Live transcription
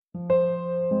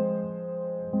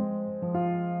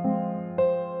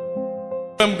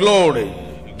Give him glory.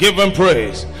 Give him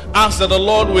praise. Ask that the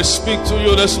Lord will speak to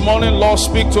you this morning. Lord,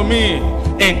 speak to me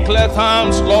in clear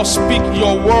terms. Lord, speak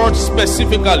your word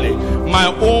specifically.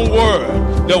 My own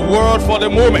word, the word for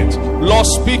the moment. Lord,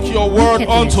 speak your word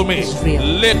unto me.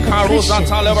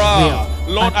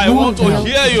 Lord, I want to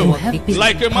hear you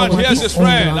like a man hears his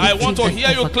friend. I want to hear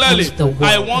you clearly.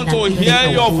 I want to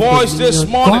hear your voice this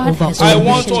morning. I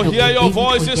want to hear your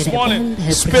voice this morning.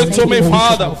 Speak to me,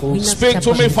 Father. Speak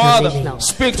to me, Father.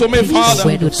 Speak to me,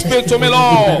 Father. Speak to me,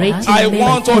 Lord. I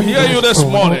want to hear you this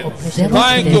morning.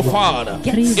 Thank you, Father.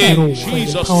 In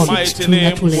Jesus' mighty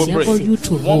name we pray.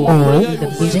 One more prayer.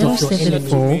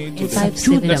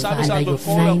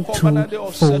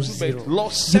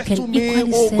 Lord, set to me,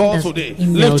 oh God, today.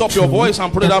 Lift up your voice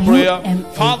and pray that prayer.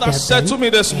 Father, settle me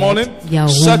this morning.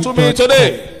 Settle me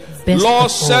today. Lord,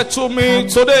 settle me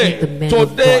today.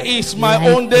 Today is my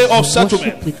own day of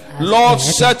settlement. Lord,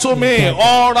 settle me,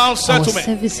 all round settlement.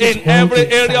 In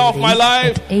every area of my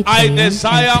life, I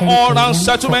desire all round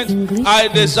settlement. I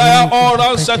desire all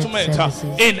round settlement.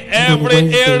 In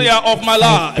every area of my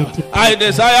life, I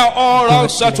desire all round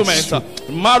settlement.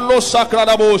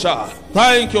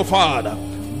 Thank you, Father.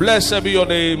 Blessed be your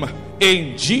name.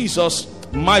 In Jesus'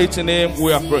 mighty name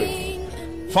we are praying.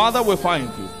 Father, we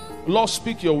thank you. Lord,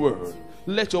 speak your word.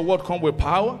 Let your word come with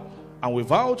power, and we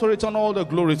vow to return all the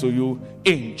glory to you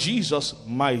in Jesus'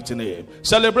 mighty name.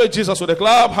 Celebrate Jesus with a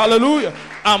clap. Hallelujah.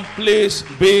 And please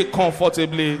be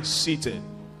comfortably seated.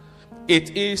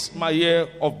 It is my year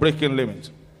of breaking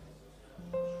limits.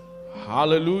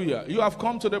 Hallelujah. You have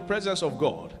come to the presence of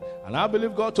God, and I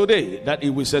believe God today that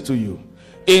He will say to you,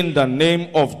 in the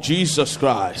name of Jesus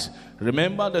Christ.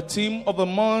 Remember, the theme of the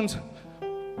month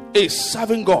is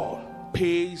serving God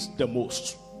pays the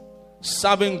most.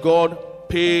 Serving God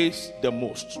pays the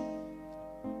most.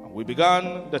 And we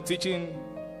began the teaching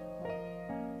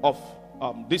of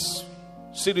this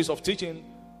series of teaching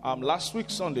last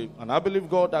week Sunday, and I believe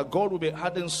God that God will be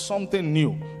adding something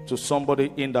new to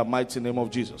somebody in the mighty name of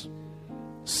Jesus.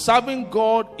 Serving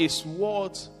God is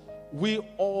what we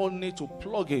all need to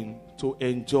plug in to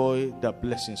enjoy the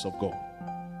blessings of God.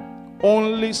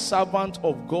 Only servants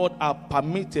of God are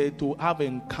permitted to have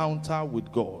encounter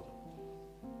with God.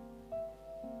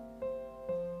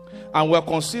 And we're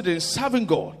considering serving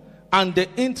God, and the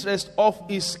interest of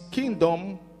His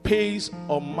kingdom pays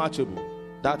unmatchable.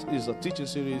 That is the teaching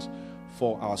series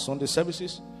for our Sunday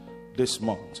services this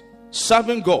month.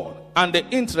 Serving God and the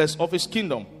interest of His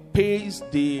kingdom pays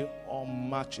the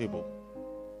unmatchable.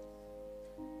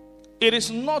 It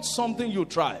is not something you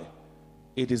try.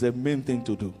 It is the main thing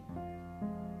to do.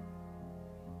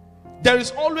 There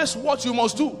is always what you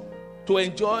must do to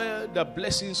enjoy the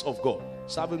blessings of God.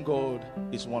 Serving God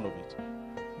is one of it.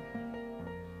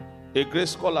 A great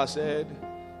scholar said,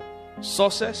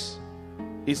 success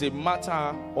is a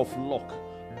matter of luck.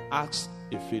 Ask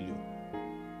a failure.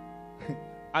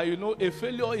 And you know, a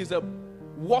failure is the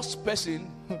worst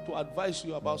person to advise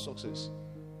you about success.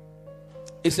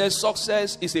 It says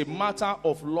success is a matter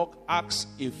of luck. Ask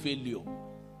a failure.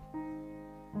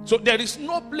 So there is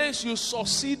no place you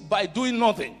succeed by doing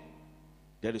nothing.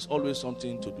 There is always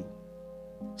something to do.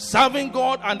 Serving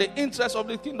God and the interest of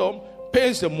the kingdom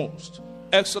pays the most.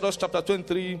 Exodus chapter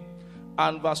 23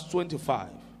 and verse 25.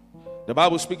 The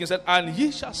Bible speaking said, and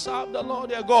ye shall serve the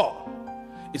Lord their God.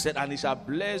 He said, and he shall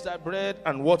bless thy bread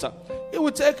and water. He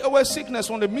will take away sickness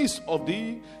from the midst of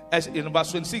thee. As in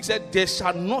verse 26 said, there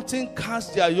shall nothing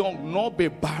cast their young, nor be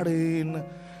barren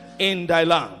in thy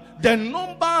land. The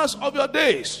numbers of your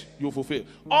days you fulfill.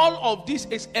 All of this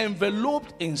is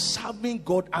enveloped in serving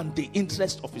God and the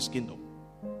interest of His kingdom.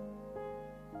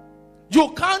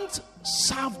 You can't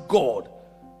serve God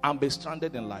and be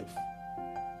stranded in life.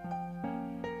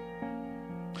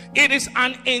 It is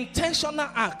an intentional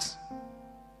act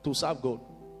to serve God.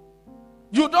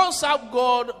 You don't serve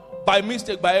God by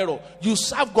mistake, by error. You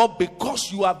serve God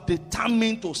because you are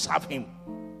determined to serve Him.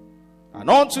 And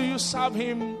until you serve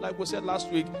Him, like we said last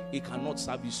week, He cannot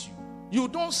service you. You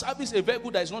don't service a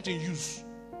vehicle that is not in use.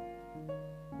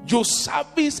 You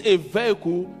service a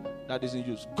vehicle that is in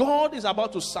use. God is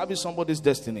about to service somebody's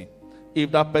destiny.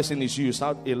 If that person is you,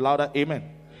 shout a louder amen.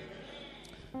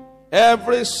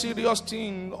 Every serious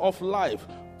thing of life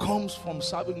comes from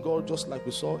serving God, just like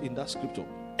we saw in that scripture.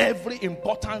 Every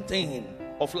important thing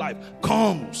of life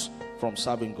comes from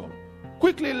serving God.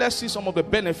 Quickly, let's see some of the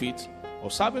benefits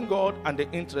of serving God and the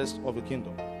interest of the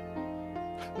kingdom.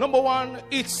 Number one,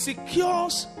 it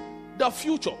secures the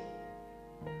future.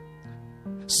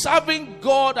 Serving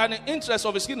God and the interest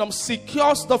of His kingdom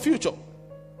secures the future.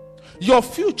 Your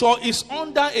future is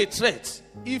under a threat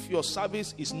if your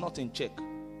service is not in check.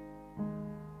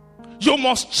 You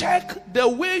must check the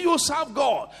way you serve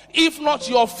God. If not,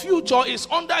 your future is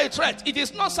under a threat. It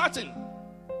is not certain.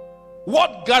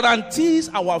 What guarantees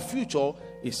our future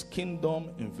is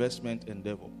kingdom investment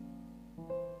endeavor.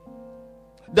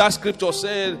 That scripture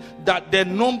said that the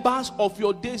numbers of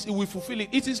your days, it will fulfill it.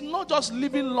 It is not just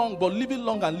living long, but living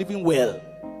long and living well.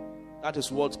 That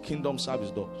is what kingdom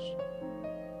service does.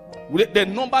 The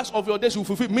numbers of your days will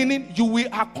fulfill, meaning you will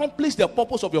accomplish the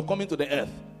purpose of your coming to the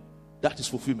earth. That is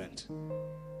fulfillment.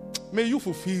 May you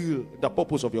fulfill the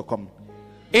purpose of your coming.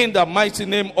 In the mighty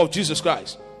name of Jesus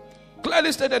Christ.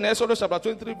 Clearly stated in Exodus chapter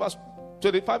 23, verse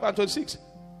 25 and 26.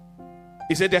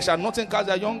 He said, there shall nothing cast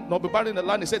their young, nor be barren in the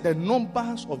land. He said, the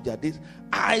numbers of their days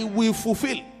I will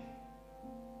fulfill.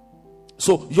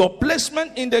 So your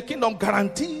placement in the kingdom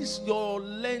guarantees your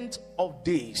length of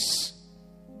days.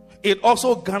 It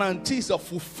also guarantees the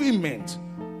fulfillment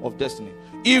of destiny.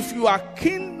 If you are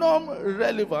kingdom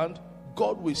relevant,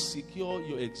 God will secure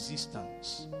your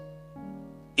existence.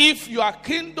 If you are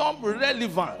kingdom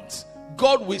relevant,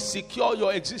 God will secure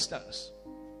your existence.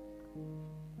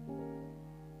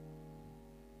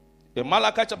 In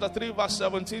Malachi chapter 3 verse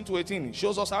 17 to 18, it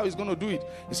shows us how he's going to do it.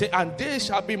 He said, and they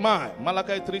shall be mine.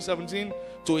 Malachi 3, 17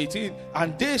 to 18.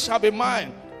 And they shall be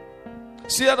mine,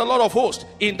 saith the Lord of hosts,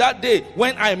 in that day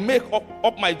when I make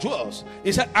up my jewels.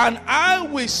 He said, and I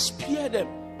will spare them.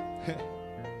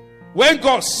 When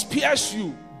God spares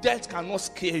you, death cannot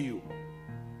scare you.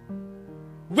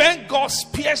 When God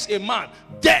spares a man,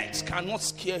 death cannot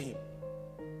scare him.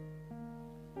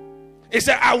 He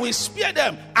said, I will spare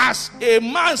them as a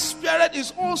man spared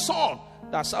his own son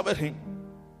that served him.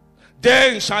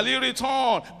 Then shall he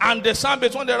return and discern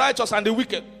between the righteous and the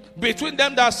wicked, between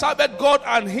them that served God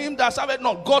and him that served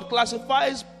not. God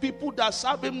classifies people that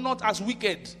serve him not as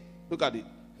wicked. Look at it.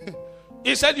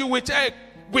 He said, you will take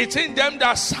between them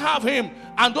that serve him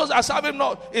and those that serve him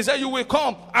not. He said, you will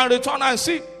come and return and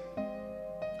see.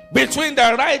 Between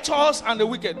the righteous and the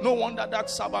wicked. No wonder that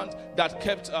servant that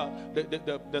kept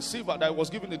the silver that was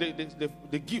given,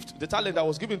 the gift, the talent that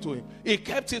was given to him, he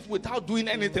kept it without doing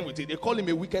anything with it. They call him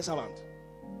a wicked servant.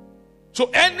 So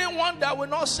anyone that will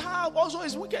not serve also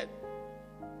is wicked.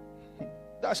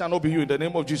 That shall not be you in the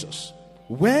name of Jesus.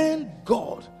 When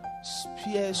God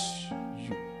spares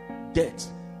you, death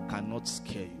cannot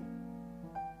scare you.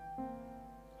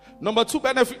 Number 2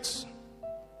 benefits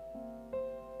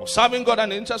of serving God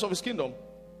and the interest of his kingdom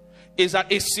is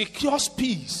that it secures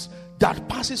peace that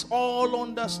passes all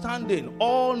understanding,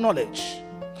 all knowledge.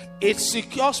 It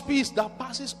secures peace that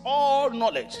passes all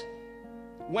knowledge.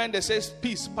 When they say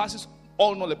peace passes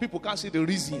all knowledge, people can't see the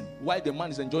reason why the man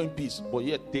is enjoying peace, but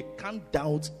yet they can't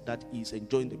doubt that he is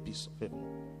enjoying the peace of heaven.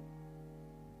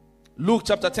 Luke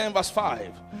chapter 10 verse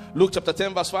 5. Luke chapter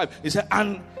 10 verse 5. He said,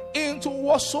 and into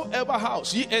whatsoever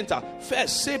house ye enter,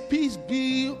 first say peace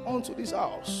be unto this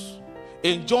house.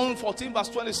 In John 14 verse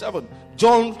 27,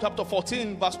 John chapter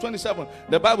 14 verse 27,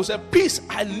 the Bible said, peace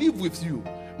I leave with you,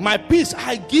 my peace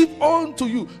I give unto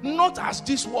you, not as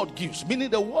this world gives. Meaning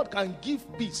the world can give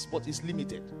peace, but it's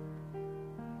limited.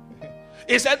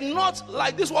 He said, not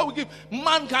like this world will give.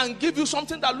 Man can give you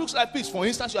something that looks like peace. For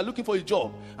instance, you are looking for a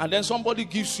job, and then somebody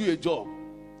gives you a job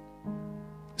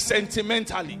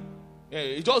sentimentally.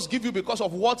 He just gives you because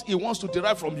of what he wants to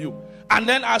derive from you. And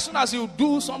then as soon as you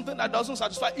do something that doesn't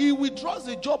satisfy, he withdraws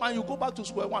the job and you go back to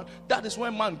square one. That is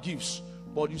when man gives.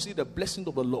 But you see, the blessing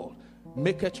of the Lord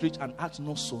maketh rich and adds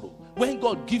no sorrow. When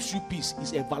God gives you peace,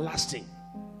 it's everlasting.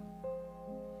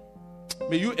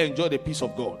 May you enjoy the peace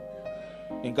of God.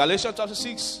 In Galatians chapter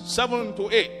 6, 7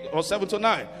 to 8 or 7 to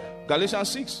 9, Galatians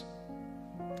 6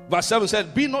 verse 7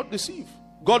 said, be not deceived.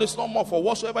 God is not more, for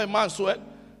whatsoever a man soweth,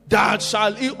 that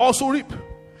shall he also reap.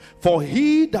 For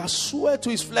he that soweth to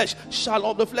his flesh shall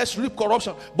of the flesh reap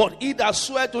corruption, but he that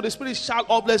soweth to the spirit shall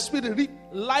of the spirit reap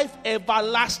life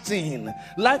everlasting.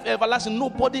 Life everlasting.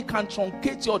 Nobody can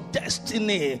truncate your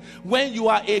destiny when you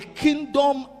are a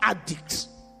kingdom addict.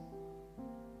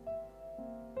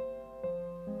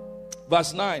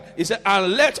 Verse 9, he said,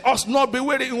 and let us not be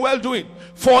weary in well doing,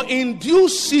 for in due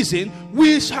season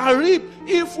we shall reap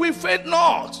if we faint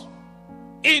not.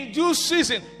 In due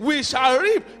season we shall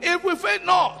reap if we faint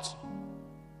not.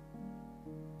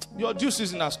 Your due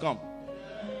season has come.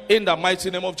 In the mighty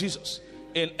name of Jesus.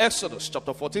 In Exodus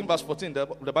chapter 14 verse 14,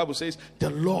 the Bible says, the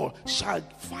Lord shall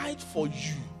fight for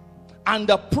you. And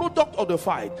the product of the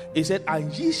fight, he said,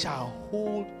 and ye shall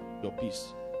hold your peace.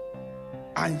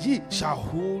 And ye shall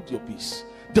hold your peace.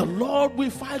 The Lord will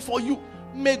fight for you.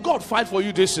 May God fight for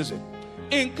you this season.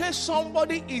 In case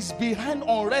somebody is behind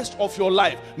unrest of your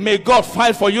life, may God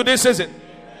fight for you this season.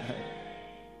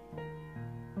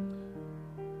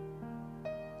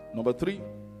 Number 3,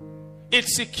 It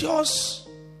secures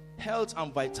health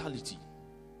and vitality.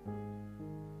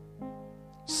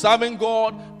 Serving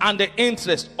God and the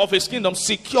interest of His kingdom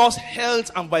secures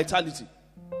health and vitality.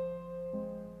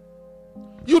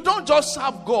 You don't just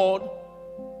serve God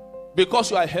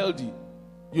because you are healthy.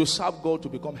 You serve God to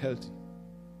become healthy.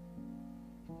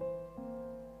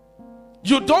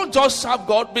 You don't just serve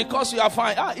God because you are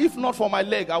fine. If not for my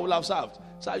leg, I would have served.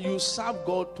 So you serve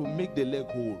God to make the leg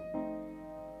whole.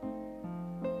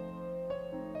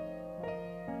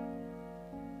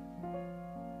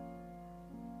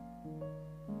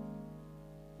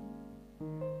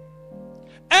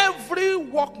 Every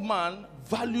workman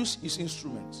values his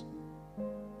instrument.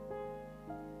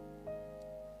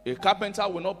 A carpenter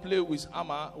will not play with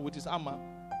his hammer.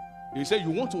 He said,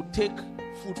 "You want to take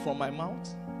food from my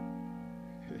mouth?"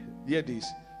 Hear this.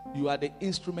 You are the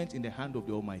instrument in the hand of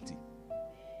the Almighty.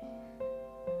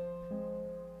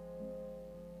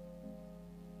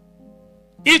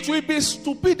 It will be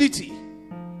stupidity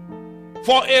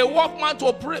for a workman to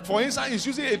operate. For instance, he's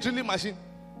using a drilling machine.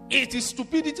 It is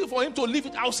stupidity for him to leave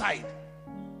it outside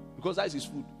because that is his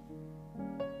food.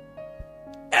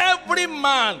 Every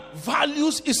man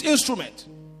values his instrument.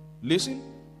 Listen,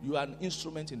 you are an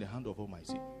instrument in the hand of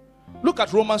Almighty. Look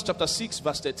at Romans chapter 6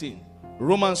 verse 13.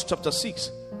 Romans chapter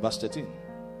 6 verse 13.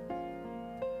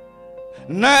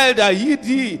 Neither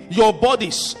ye your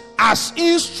bodies as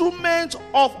instruments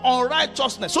of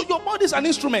unrighteousness. So your body is an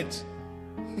instrument.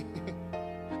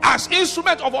 As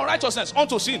instrument of unrighteousness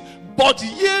unto sin. But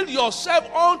yield yourself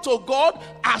unto God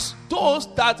as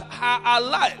those that are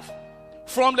alive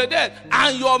from the dead,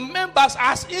 and your members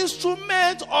as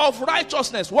instruments of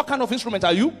righteousness. What kind of instrument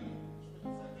are you?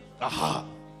 Aha.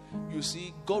 You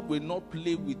see, God will not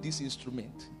play with this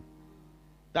instrument.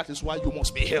 That is why you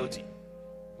must be healthy.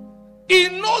 He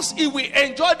knows He will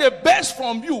enjoy the best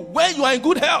from you when you are in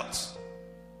good health.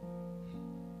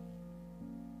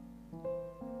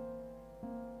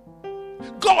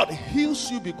 God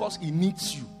heals you because He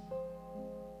needs you.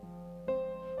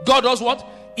 God does what?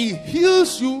 He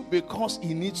heals you because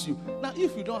He needs you. Now,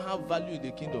 if you don't have value in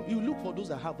the kingdom, you look for those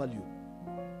that have value.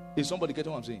 Is somebody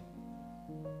getting what I'm saying?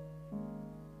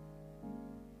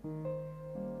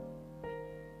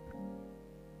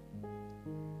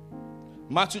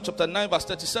 Matthew chapter 9 verse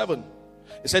 37.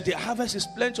 It said the harvest is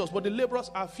plenteous, but the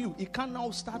laborers are few. He can now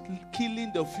start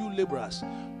killing the few laborers.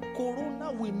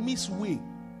 Corona will miss way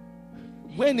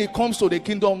when it comes to the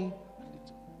kingdom.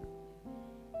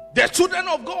 The children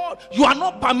of God, you are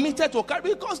not permitted to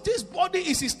carry, because this body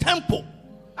is His temple.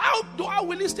 How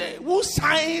will He stay? Who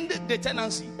signed the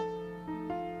tenancy?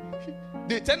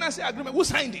 The tenancy agreement, who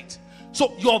signed it?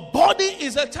 So your body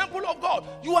is a temple of God.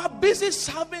 You are busy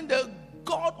serving the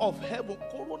God of heaven.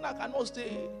 Corona cannot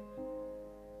stay.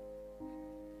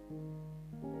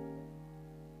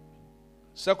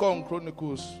 Second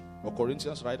Chronicles or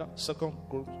Corinthians, rather. Second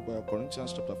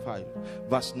Corinthians chapter 5,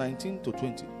 verse 19 to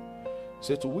 20.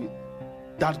 Say to we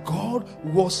that God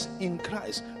was in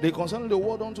Christ, reconciling the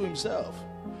world unto Himself,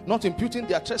 not imputing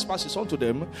their trespasses unto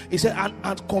them. He said,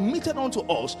 and committed unto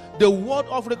us the word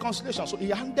of reconciliation. So He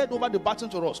handed over the baton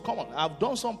to us. Come on, I've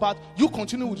done some part. You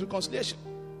continue with reconciliation.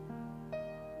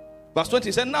 Verse 20,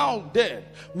 he said, now then,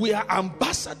 we are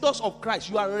ambassadors of Christ.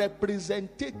 You are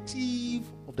representative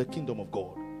of the kingdom of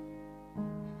God.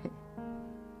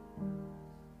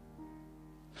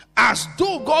 As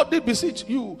though God did beseech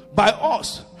you by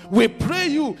us, we pray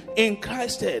you in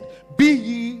Christ's stead, be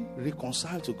ye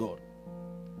reconciled to God.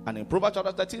 And in Proverbs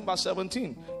chapter 13 verse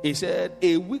 17, he said,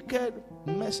 a wicked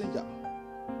messenger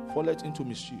falleth into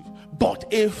mischief, but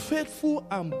a faithful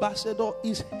ambassador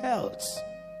is health.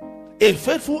 A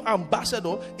faithful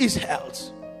ambassador is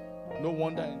health. No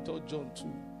wonder in 3 John 2,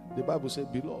 the Bible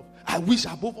said, beloved, I wish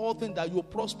above all things that you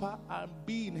prosper and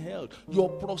be in health. Your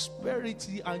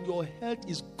prosperity and your health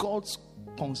is God's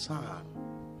concern.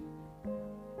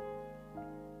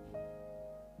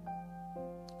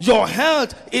 Your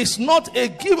health is not a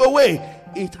giveaway.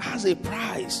 It has a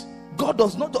price. God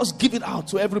does not just give it out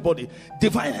to everybody.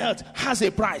 Divine health has a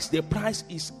price. The price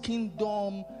is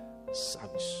kingdom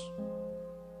service.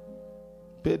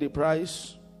 Pay the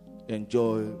price,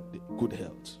 enjoy the good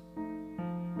health.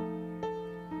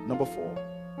 Number 4,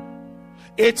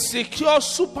 it secures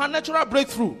supernatural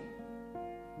breakthrough.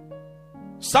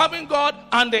 Serving God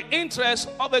and the interest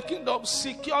of the kingdom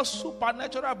secures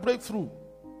supernatural breakthrough.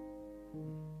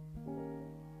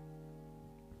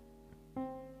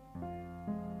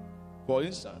 For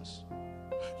instance,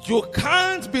 you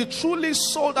can't be truly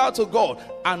sold out to God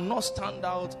and not stand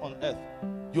out on earth.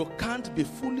 You can't be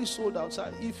fully sold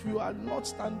outside. If you are not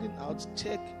standing out,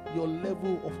 check your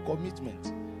level of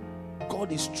commitment.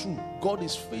 God is true. God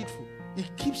is faithful. He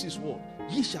keeps his word.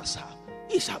 Ye shall serve,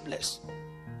 ye shall bless.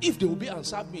 If they will be and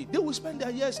serve me, they will spend their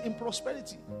years in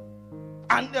prosperity.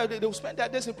 And they will spend their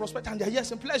days in prosperity and their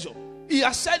years in pleasure. He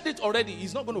has said it already.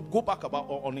 He's not going to go back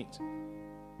on it.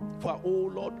 For,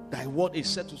 oh Lord, thy word is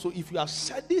settled. So if you have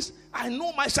said this, I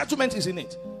know my settlement is in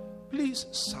it. Please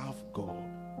serve God.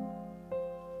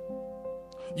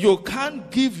 You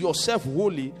can't give yourself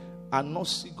wholly and not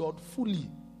see God fully.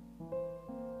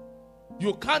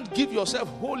 You can't give yourself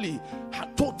wholly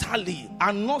and totally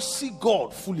and not see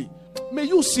God fully. May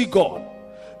you see God.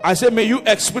 I say, may you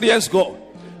experience God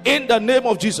in the name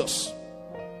of Jesus.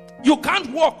 You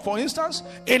can't walk, for instance,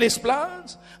 in his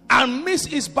plans and miss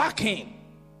his backing.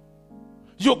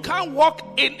 You can't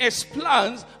walk in his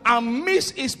plans and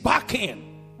miss his backing.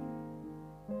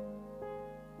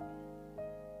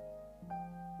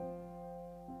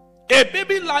 A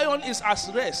baby lion is at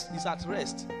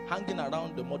rest, hanging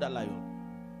around the mother lion.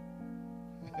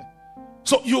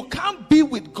 So you can't be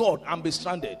with God and be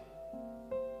stranded.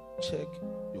 Check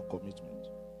your commitment.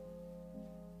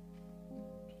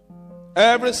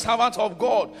 Every servant of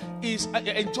God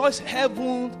enjoys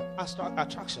heaven's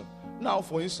attraction. Now,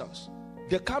 for instance,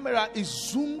 the camera is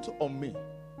zoomed on me.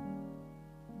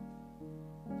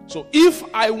 So if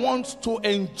I want to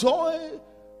enjoy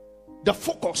the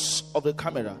focus of the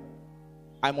camera,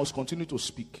 I must continue to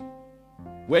speak.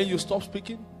 When you stop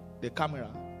speaking, the camera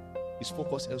is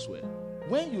focused elsewhere.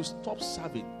 When you stop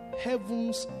serving,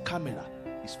 heaven's camera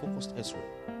is focused elsewhere.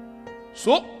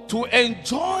 So, to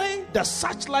enjoy the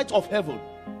searchlight of heaven,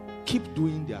 keep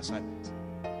doing the assignment.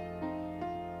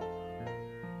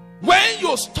 When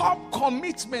you stop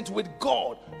commitment with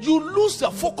God, you lose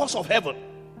the focus of heaven.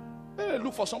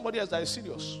 Look for somebody else that is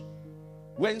serious.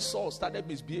 When Saul started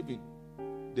misbehaving,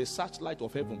 the searchlight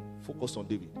of heaven focused on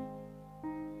David.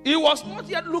 He was not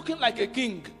yet looking like a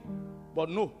king, but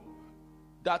no,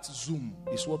 that zoom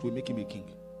is what will make him a king.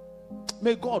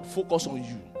 May God focus on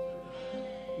you.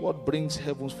 What brings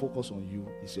heaven's focus on you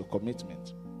is your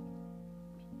commitment.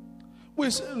 We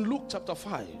see in Luke chapter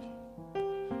 5,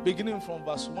 beginning from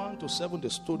verse 1 to 7, the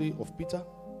story of Peter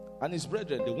and his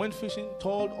brethren. They went fishing,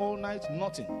 toiled all night,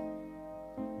 nothing.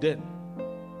 Then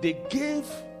they gave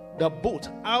the boat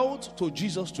out to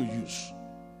Jesus to use.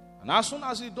 And as soon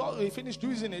as he finished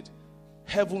using it,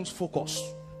 heaven's focus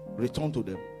returned to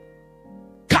them.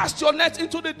 Cast your net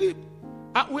into the deep.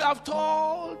 And we have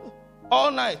toiled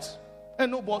all night.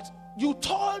 And no, but you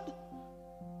toiled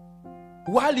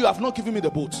while you have not given me the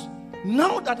boat.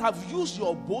 Now that I've used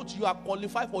your boat, you are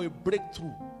qualified for a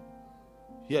breakthrough.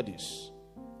 Hear this.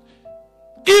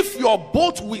 If your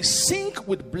boat will sink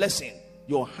with blessing,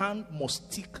 your hand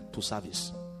must stick to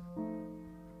service.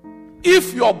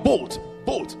 If your boat,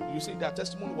 you see, their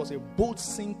testimony was a boat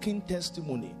sinking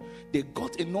testimony. They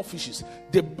got enough fishes.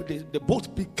 The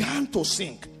boat began to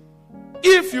sink.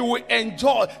 If you will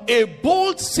enjoy a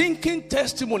boat sinking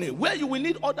testimony where you will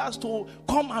need others to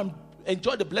come and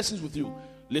enjoy the blessings with you,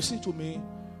 listen to me,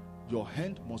 your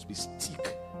hand must be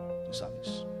stick to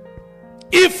service.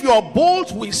 If your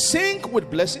boat will sink with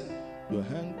blessing, your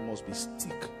hand must be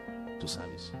stick to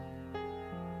service.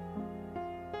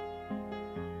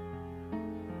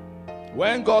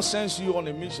 When God sends you on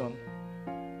a mission,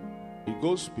 He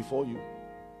goes before you,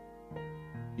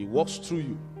 He walks through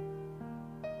you,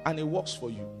 and He works for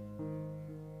you.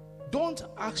 Don't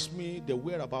ask me the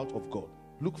whereabouts of God.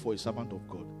 Look for a servant of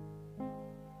God.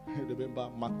 Remember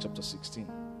Mark chapter 16,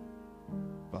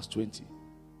 verse 20.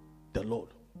 The Lord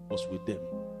was with them,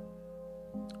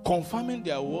 confirming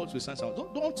their words with signs.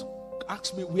 Don't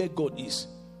ask me where God is.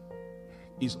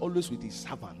 He's always with His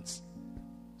servants.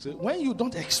 So when you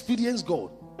don't experience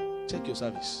God, check your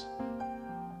service.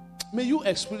 May you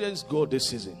experience God this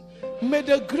season. May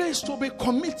the grace to be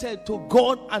committed to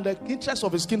God and the interest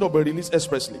of His kingdom be released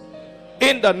expressly.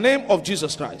 In the name of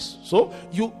Jesus Christ. So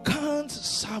you can't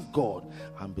serve God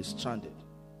and be stranded.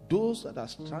 Those that are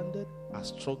stranded are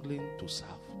struggling to serve.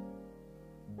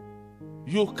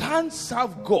 You can't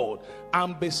serve God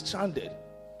and be stranded.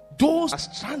 Those that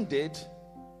are stranded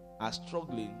are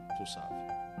struggling to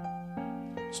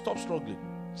serve. Stop struggling.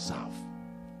 Serve.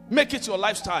 Make it your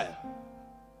lifestyle.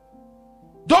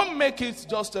 Don't make it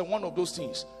just one of those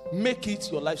things. Make it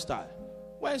your lifestyle.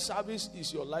 When service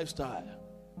is your lifestyle,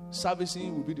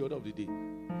 servicing will be the order of the day.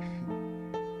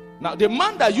 Now, the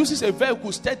man that uses a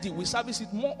vehicle steady will service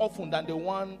it more often than the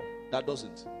one that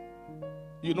doesn't.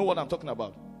 You know what I'm talking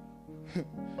about?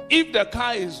 If the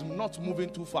car is not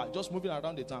moving too far, just moving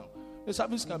around the town, the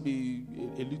service can be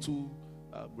a little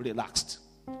relaxed.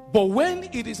 But when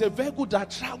it is a vehicle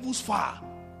that travels far,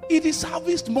 it is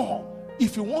serviced more.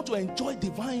 if you want to enjoy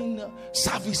divine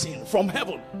servicing from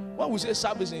heaven, when we say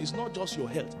servicing, it's not just your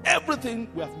health. Everything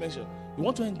we have mentioned, you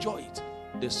want to enjoy it.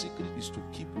 The secret is to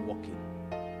keep walking.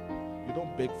 You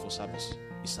don't beg for service.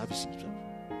 He services himself.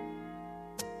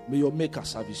 May your maker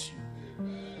service you.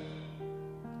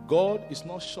 God is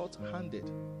not short-handed.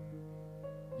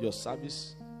 Your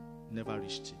service never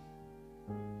reached him.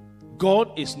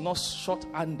 God is not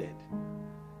short-handed.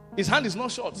 His hand is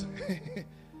not short.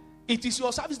 It is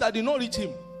your service that did not reach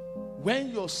him.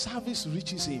 When your service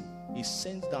reaches him, he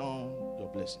sends down your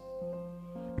blessing.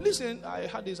 Listen, I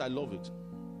heard this, I love it.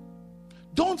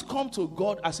 Don't come to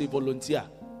God as a volunteer.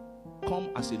 Come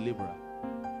as a laborer.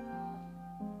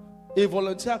 A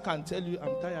volunteer can tell you,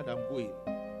 I'm tired, I'm going.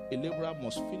 A laborer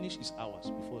must finish his hours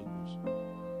before he goes.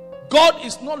 God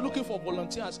is not looking for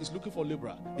volunteers, he's looking for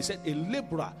laborer. He said a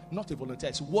laborer, not a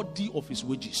volunteer, is worthy of his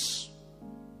wages.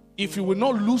 If you will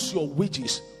not lose your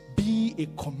wages, be a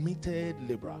committed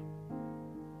laborer.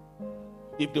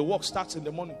 If the work starts in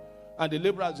the morning and the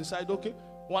laborer decide, okay,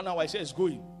 1 hour, he says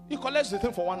going, he collects the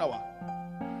thing for 1 hour.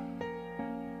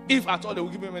 If at all they will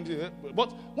give him anything.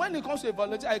 But when it comes to a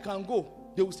volunteer, I can go.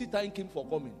 They will still thank him for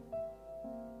coming.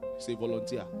 He's a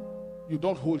volunteer. You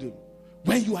don't hold him.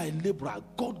 When you are a laborer,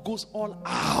 God goes all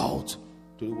out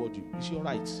to reward you. It's your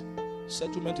right.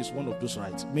 Settlement is one of those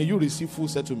rights. May you receive full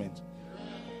settlement.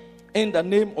 In the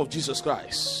name of Jesus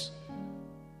Christ.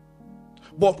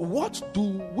 But what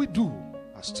do we do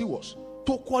as stewards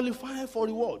to qualify for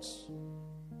rewards?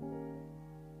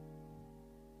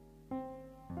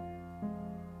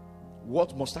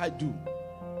 What must I do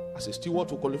as a steward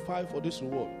to qualify for this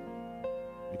reward?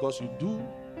 Because you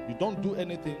don't do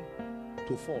anything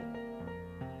to fall.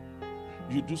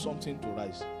 You do something to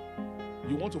rise.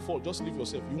 You want to fall, just leave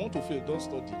yourself. You want to fail, don't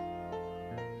study.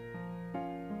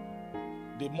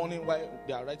 The morning while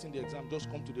they are writing the exam, just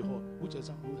come to the hall. Which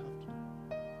exam do you have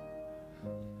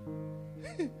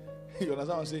today? You understand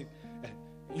what I'm saying?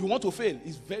 You want to fail,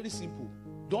 it's very simple.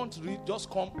 Don't read, just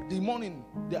come. The morning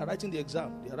they are writing the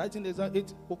exam. They are writing the exam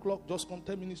 8 o'clock, just come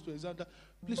 10 minutes to exam.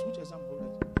 Please, which exam will you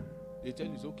write? They tell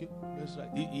you it's okay. That's right.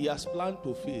 He has planned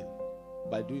to fail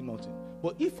by doing nothing.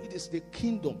 But if it is the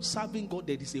kingdom, serving God,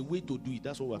 there is a way to do it.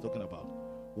 That's what we're talking about.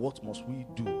 What must we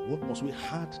do? What must we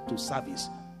add to service?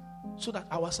 So that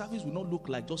our service will not look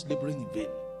like just laboring in vain.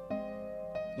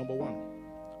 Number one,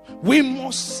 we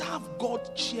must serve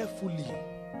God cheerfully.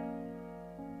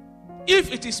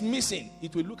 If it is missing,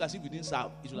 it will look as if you didn't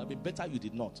serve. It will have been better you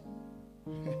did not.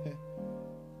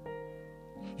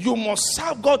 You must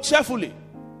serve God cheerfully.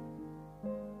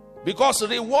 Because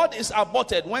reward is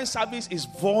aborted when service is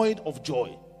void of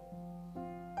joy.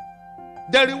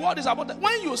 The reward is aborted.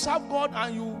 When you serve God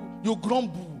and you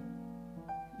grumble,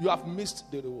 you have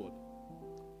missed the reward.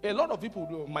 A lot of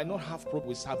people might not have problem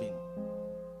with serving.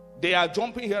 They are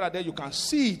jumping here and there. You can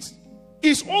see it.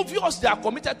 It's obvious they are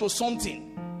committed to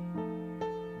something,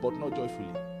 but not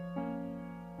joyfully.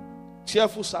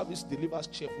 Cheerful service delivers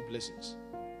cheerful blessings.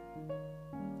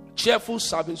 Cheerful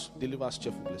service delivers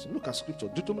cheerful blessings. Look at scripture.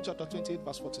 Deuteronomy chapter 28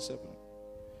 verse 47.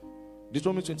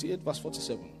 Deuteronomy 28 verse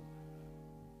 47.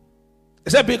 It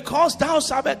said, because thou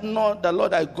servest not the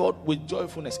Lord thy God with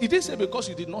joyfulness. It didn't say because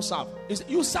you did not serve. It said,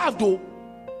 you served though.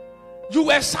 You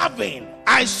were serving.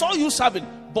 I saw you serving.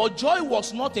 But joy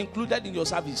was not included in your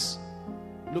service.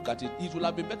 Look at it. It would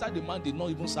have been better the man did not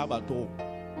even serve at all.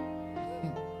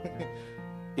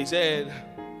 He said,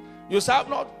 you serve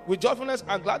not with joyfulness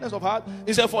and gladness of heart.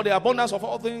 He said, for the abundance of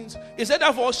all things. He said,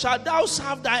 therefore shalt thou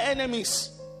serve thy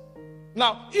enemies.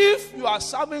 Now, if you are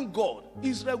serving God,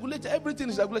 it's regulated. Everything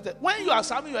is regulated. When you are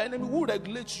serving your enemy, who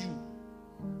regulates you?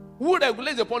 Who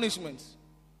regulates the punishment?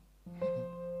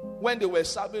 When they were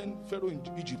serving Pharaoh in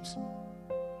Egypt,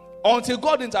 until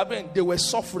God intervened, they were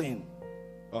suffering.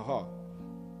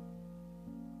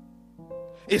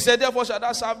 He said, therefore shall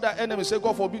thou serve thy enemy. Say,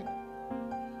 God forbid.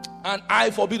 And I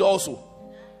forbid also.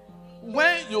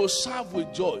 When you serve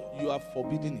with joy, you are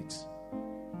forbidding it.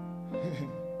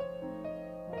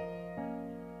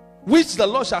 Which the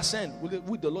Lord shall send,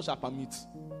 which the Lord shall permit.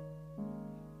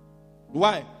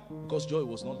 Why? Because joy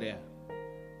was not there.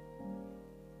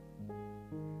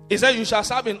 He said, you shall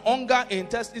serve in hunger, in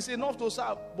thirst. It's enough to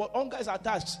serve, but hunger is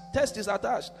attached. Thirst is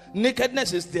attached.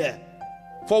 Nakedness is there.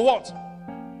 For what?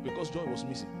 Because joy was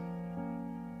missing.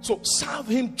 So serve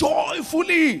him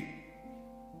joyfully.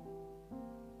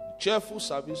 Cheerful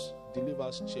service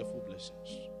delivers cheerful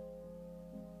blessings.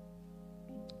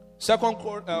 2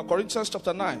 Corinthians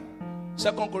chapter 9.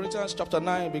 2 Corinthians chapter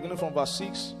 9, beginning from verse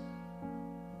 6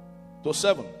 to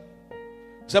 7. It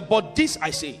said, but this I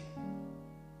say,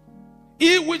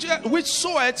 He which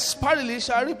soweth sparingly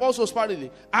shall reap also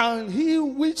sparingly, and he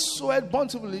which soweth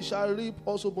bountifully shall reap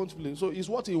also bountifully. So it's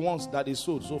what he wants that is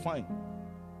sowed. So fine.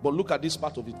 But look at this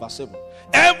part of it, verse 7.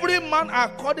 Every man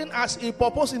according as he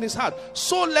purpose in his heart,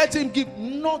 so let him give,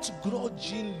 not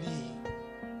grudgingly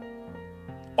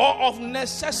or of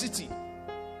necessity.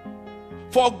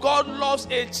 For God loves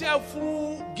a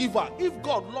cheerful giver. If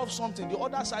God loves something, the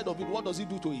other side of it, what does he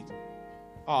do to it?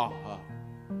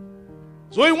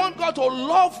 So you want God to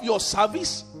love your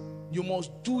service, you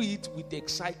must do it with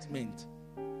excitement.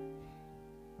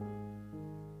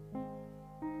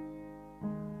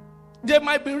 There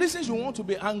might be reasons you want to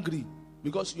be angry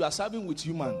because you are serving with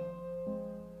human.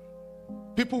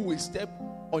 People will step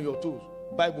on your toes.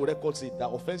 Bible records it that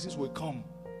offenses will come.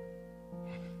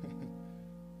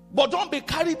 But don't be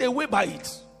carried away by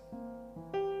it.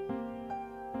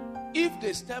 If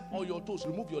they step on your toes,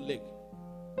 remove your leg.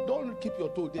 Don't keep your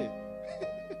toe there.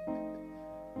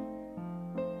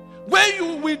 When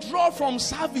you withdraw from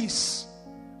service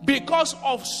because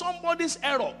of somebody's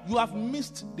error, you have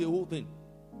missed the whole thing.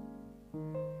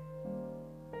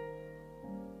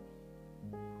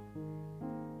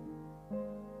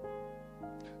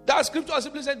 That scripture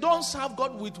simply said, don't serve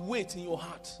God with weight in your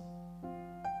heart.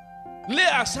 Lay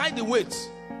aside the weight.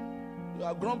 You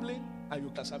are grumbling and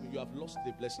you can serve him. You have lost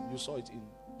the blessing. You saw it in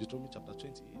Deuteronomy chapter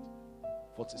 28,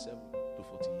 47 to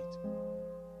 48.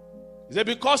 He said,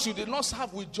 because you did not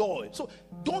serve with joy. So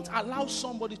don't allow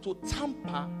somebody to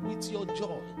tamper with your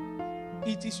joy.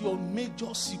 It is your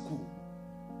major sequel.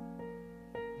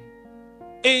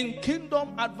 In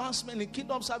kingdom advancement, in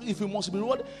kingdom service, if you must be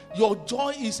rewarded, your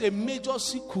joy is a major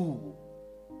sequel.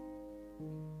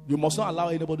 You must not allow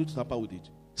anybody to tamper with it.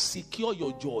 Secure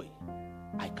your joy.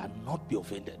 I cannot be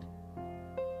offended.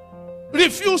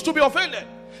 Refuse to be offended.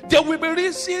 There will be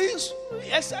reasons,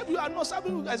 except you are not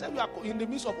serving, except you are in the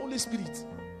midst of Holy Spirit.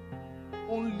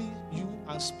 Only you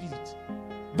and Spirit.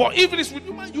 But if it is with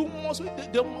human, you must be.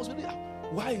 They must be.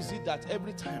 Why is it that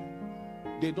every time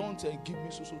they don't give me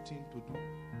so thing to do?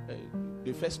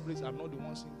 The first place, I'm not the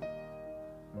one singing.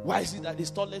 Why is it that they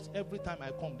toilet every time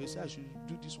I come, they say I should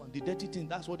do this one? The dirty thing,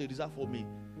 that's what they reserve for me.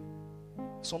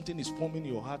 Something is forming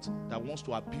in your heart that wants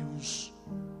to abuse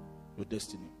your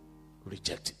destiny.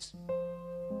 Reject it.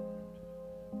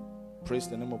 Praise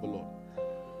the name of the Lord.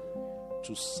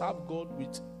 To serve God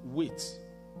with weight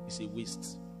is a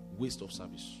waste of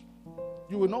service.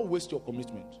 You will not waste your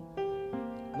commitment.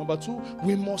 Number 2,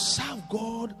 we must serve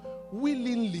God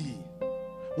willingly.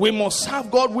 We must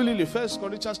serve God willingly. 1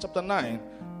 Corinthians chapter 9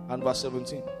 and verse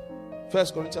 17. 1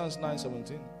 Corinthians 9,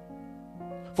 17.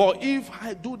 For if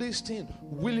I do this thing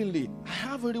willingly, I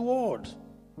have a reward.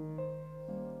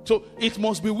 So it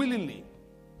must be willingly.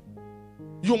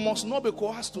 You must not be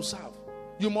coerced to serve.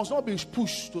 You must not be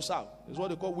pushed to serve. It's what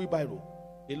they call wheelbarrow.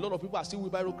 A lot of people are still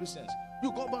wheelbarrow Christians.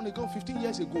 You got born again 15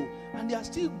 years ago and they are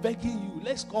still begging you,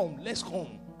 let's come.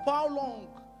 For how long?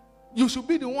 You should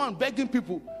be the one begging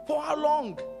people. For how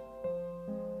long?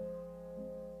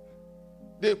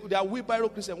 They are wheelbarrow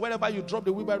Christians. Wherever you drop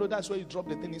the wheelbarrow, that's where you drop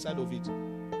the thing inside of it.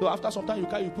 So after some time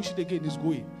you push it again, it's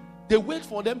going. They wait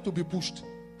for them to be pushed.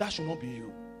 That should not be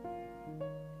you.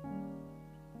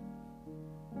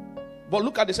 But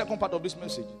look at the second part of this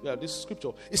message. This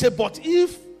scripture. It said, but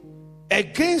if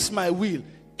against my will,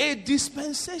 a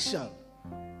dispensation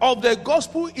of the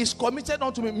gospel is committed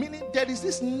unto me, meaning there is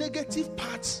this negative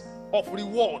part of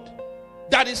reward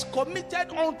that is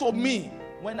committed unto me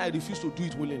when I refuse to do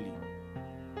it willingly.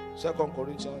 2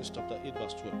 Corinthians chapter 8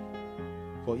 verse 12.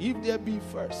 For if there be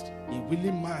first a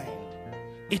willing mind,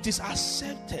 it is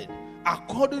accepted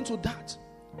according to that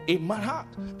in my heart,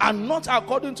 and not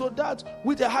according to that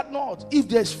with a heart not. If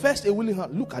there's first a willing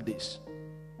heart, look at this.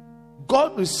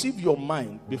 God receives your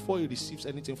mind before he receives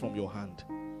anything from your hand.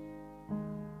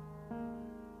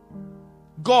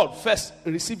 God first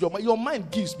receives your mind. Your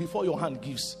mind gives before your hand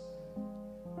gives.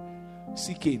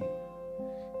 See Cain,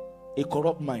 a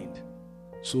corrupt mind,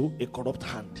 so a corrupt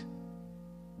hand.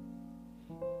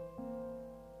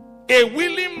 A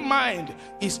willing mind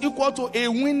is equal to a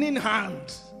winning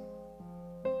hand.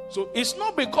 So it's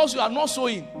not because you are not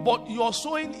sowing, but your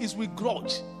sowing is with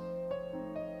grudge.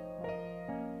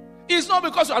 It's not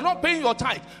because you are not paying your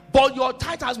tithe, but your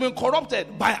tithe has been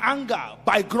corrupted by anger,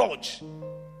 by grudge.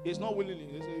 It's not willingly.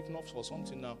 It's if not for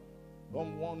something now.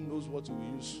 One knows what he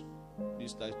will use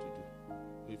this tithe to do.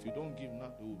 If you don't give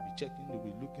now, they will be checking, they will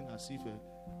be looking as if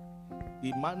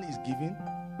a man is giving,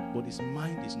 but his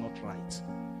mind is not right.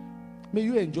 May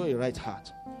you enjoy a right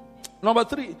heart. Number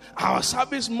 3, our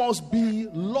service must be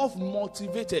love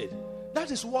motivated.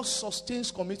 That is what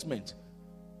sustains commitment.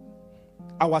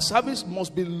 Our service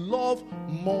must be love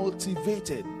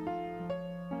motivated.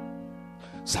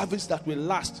 Service that will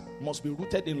last must be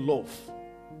rooted in love.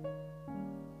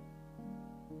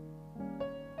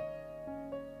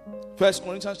 First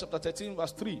Corinthians chapter 13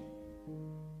 verse 3.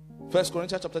 First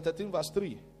Corinthians chapter 13 verse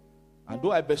 3. And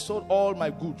though I bestowed all my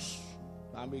goods,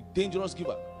 I'm a dangerous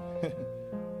giver,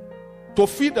 to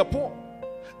feed the poor,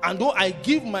 and though I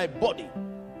give my body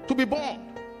to be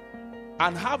burned,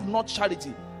 and have not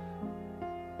charity,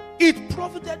 it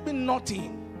profited me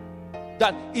nothing.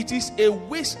 That it is a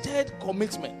wasted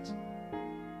commitment.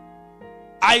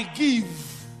 I give,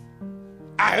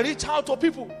 I reach out to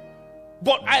people,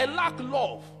 but I lack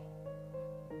love.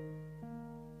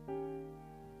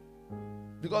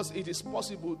 Because it is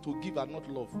possible to give and not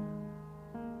love.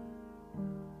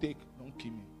 Take, don't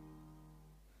kill me.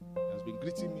 He has been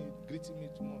greeting me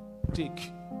too much.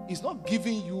 Take. He's not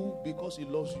giving you because he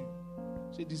loves you.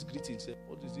 Say this greeting. Say,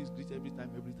 what is this greet every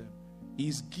time?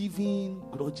 He's giving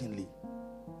grudgingly.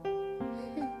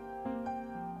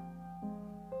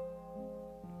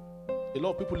 A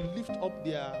lot of people lift up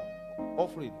their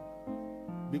offering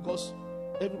because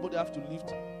everybody have to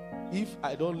lift. If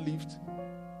I don't lift,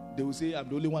 they will say I'm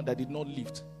the only one that did not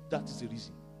lift. That is the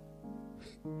reason.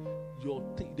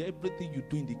 Everything you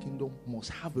do in the kingdom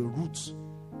must have a root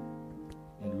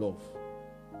in love.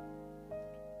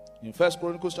 In 1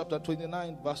 Chronicles chapter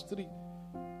 29 verse 3.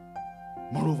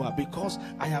 Moreover, because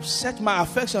I have set my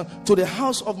affection to the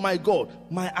house of my God,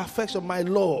 my affection, my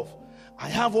love, I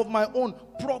have of my own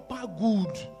proper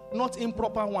good, not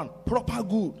improper one, proper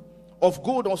good of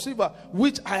gold or silver,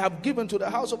 which I have given to the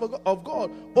house of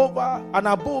God, over and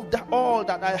above all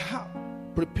that I have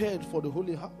prepared for the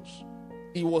holy house.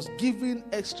 It was given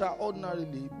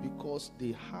extraordinarily because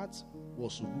the heart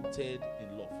was rooted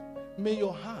in love. May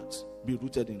your heart be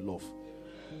rooted in love.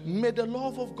 May the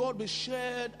love of God be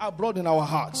shared abroad in our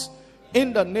hearts,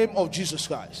 in the name of Jesus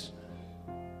Christ.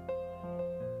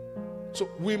 So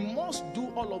we must do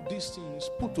all of these things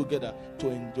put together to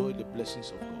enjoy the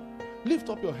blessings of God. Lift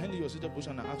up your hand in your seated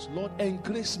position and ask, Lord,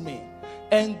 engrace me.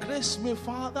 Engrace me,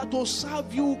 Father, to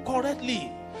serve you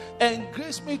correctly.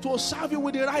 Engrace me to serve you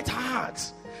with the right heart.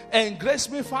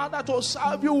 Engrace me, Father, to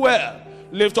serve you well.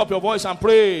 Lift up your voice and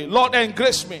pray. Lord,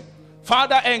 engrace me.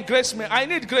 Father, engrace me. I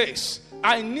need grace.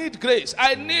 I need grace.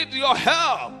 I need your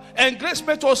help. Engrace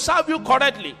me to serve you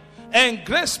correctly.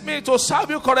 Engrace me to serve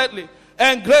you correctly.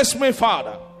 And grace me,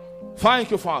 Father.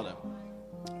 Thank you, Father.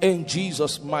 In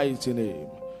Jesus' mighty name.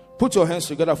 Put your hands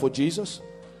together for Jesus.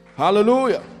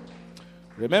 Hallelujah.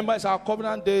 Remember, it's our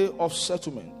covenant day of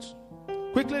settlement.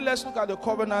 Quickly, let's look at the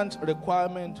covenant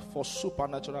requirement for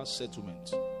supernatural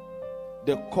settlement.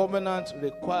 The covenant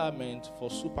requirement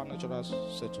for supernatural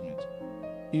settlement.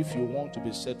 If you want to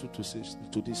be settled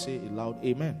today, say aloud,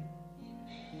 amen.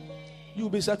 You will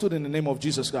be settled in the name of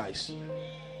Jesus Christ.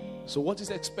 So what is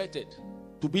expected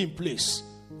to be in place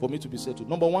for me to be settled?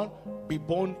 Number one, be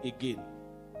born again.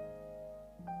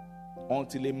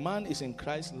 Until a man is in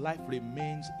Christ, life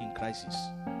remains in crisis.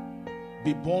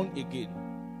 Be born again.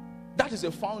 That is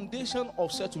the foundation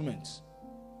of settlement.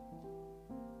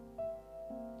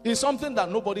 It's something that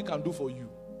nobody can do for you.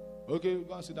 Okay,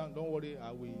 go and sit down. Don't worry.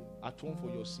 I will atone for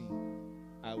your sin.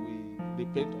 I will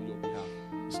repent on your behalf.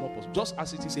 It's not possible. Just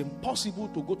as it is impossible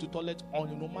to go to toilet on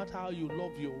you, no matter how you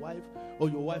love your wife or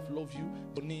your wife loves you.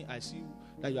 Honey, I see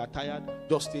that you are tired.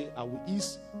 Just stay. I will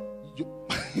ease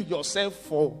yourself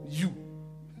for you.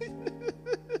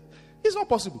 It's not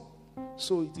possible.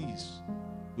 So it is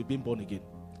with being born again.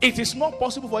 It is not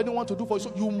possible for anyone to do for you.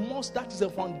 So you must. That is a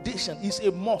foundation. It's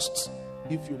a must.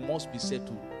 If you must be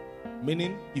settled.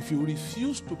 Meaning, if you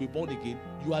refuse to be born again,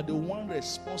 you are the one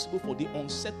responsible for the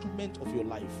unsettlement of your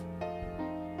life.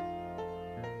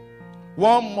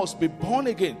 One must be born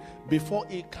again before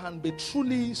it can be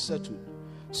truly settled.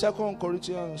 2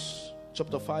 Corinthians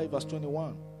chapter 5 verse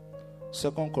 21.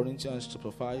 2 Corinthians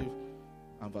chapter 5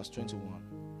 and verse 21.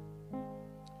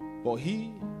 But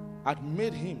he had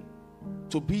made him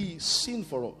to be sin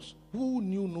for us, who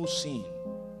knew no sin,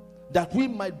 that we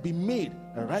might be made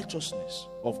a righteousness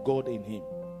of God in him.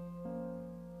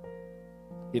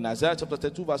 In Isaiah chapter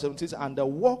 32 verse 17, and the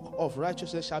work of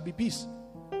righteousness shall be peace.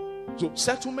 So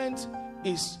settlement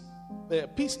is,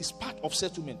 peace is part of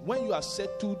settlement. When you are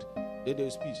settled, there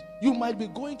is peace. You might be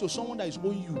going to someone that is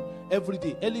owing you every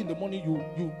day. Early in the morning,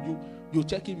 you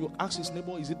check him, you ask his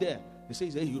neighbor, is it there? They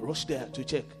say, you rush there to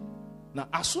check. Now,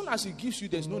 as soon as he gives you,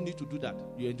 there's no need to do that.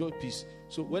 You enjoy peace.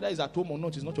 So whether it's at home or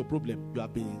not, it's not your problem. You are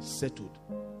being settled.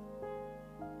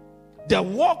 The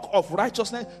work of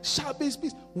righteousness shall be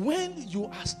peace. When you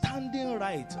are standing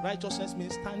right, righteousness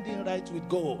means standing right with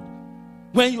God.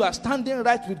 When you are standing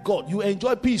right with God, you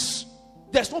enjoy peace.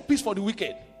 There's no peace for the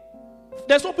wicked.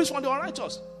 There's no peace for the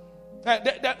unrighteous.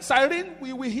 The siren,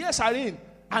 we hear siren,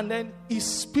 and then his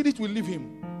spirit will leave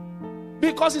him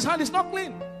because his hand is not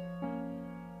clean.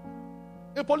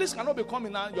 A police cannot be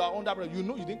coming now. You are under pressure. You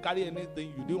know you didn't carry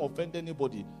anything. You didn't offend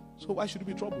anybody. So why should you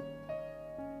be troubled?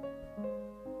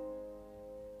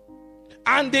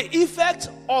 And the effect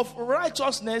of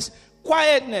righteousness,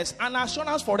 quietness, and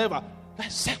assurance forever.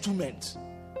 That's settlement.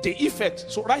 The effect.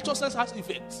 So righteousness has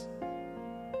effect.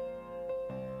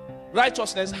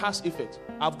 Righteousness has effect.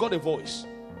 I've got a voice.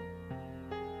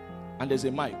 And there's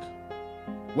a mic.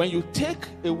 When you take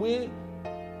away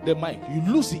the mic, you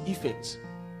lose the effect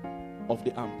of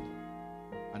the amp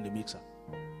and the mixer.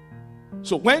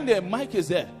 So when the mic is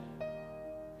there,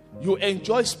 you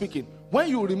enjoy speaking. When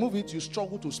you remove it, you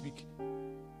struggle to speak.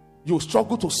 You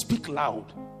struggle to speak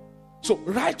loud. So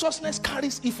righteousness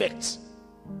carries effects.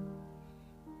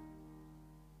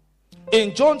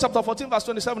 In John chapter 14 verse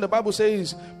 27, the Bible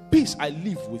says, peace I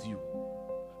leave with you.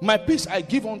 My peace I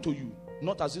give unto you,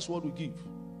 not as this world will give.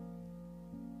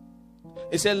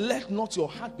 It said, let not your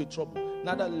heart be troubled,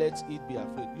 neither let it be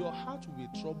afraid. Your heart will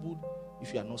be troubled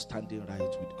if you are not standing right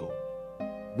with God.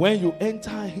 When you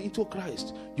enter into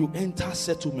Christ, you enter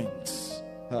settlements.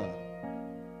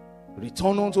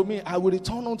 Return unto me, I will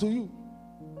return unto you.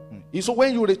 So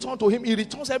when you return to him, he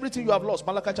returns everything you have lost.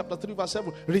 Malachi chapter 3 verse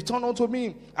 7. Return unto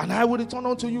me, and I will return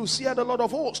unto you. See the Lord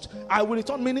of hosts. I will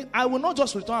return, meaning I will not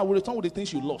just return, I will return with the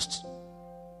things you lost.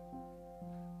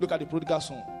 Look at the prodigal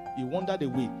son. He wandered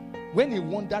away. When he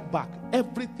wandered back,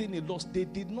 everything he lost, they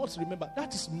did not remember.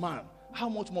 That is man. How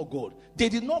much more God? They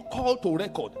did not call to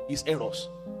record his errors.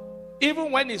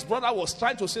 Even when his brother was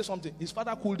trying to say something, his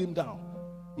father cooled him down.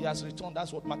 He has returned.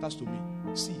 That's what matters to me.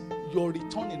 See, your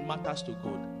returning matters to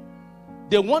God.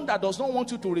 The one that does not want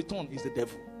you to return is the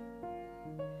devil.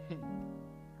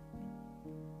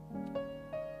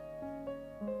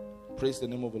 Praise the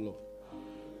name of the Lord.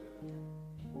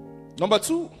 Number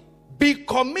 2, be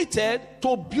committed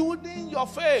to building your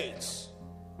faith.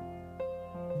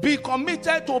 Be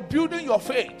committed to building your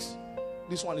faith.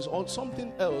 This one is all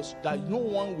something else that no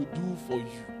one will do for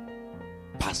you.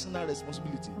 Personal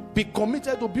responsibility. Be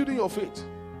committed to building your faith.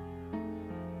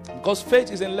 Because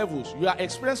faith is in levels. You are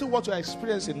experiencing what you are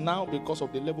experiencing now because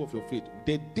of the level of your faith.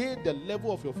 The day the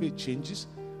level of your faith changes,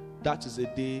 that is the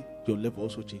day your level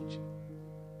also changes.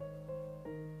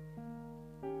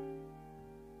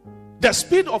 The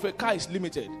speed of a car is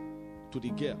limited to the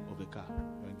gear of the car.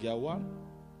 When gear 1,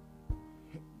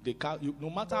 the car, no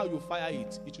matter how you fire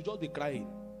it, it will just be crying.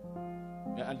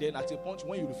 And then at a point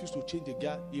when you refuse to change the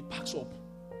gear, it packs up.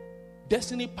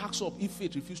 Destiny packs up if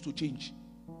faith refuses to change.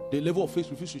 The level of faith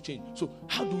refuses to change. So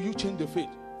how do you change the faith?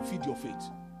 Feed your faith.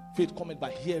 Faith cometh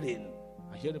by hearing.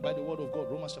 And hearing by the word of God.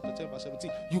 Romans chapter 10 verse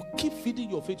 17. You keep feeding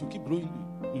your faith. You keep growing.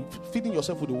 You feeding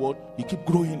yourself with the word. You keep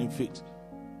growing in faith.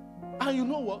 And you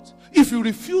know what? If you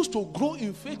refuse to grow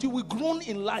in faith, you will groan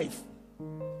in life.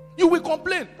 You will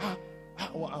complain.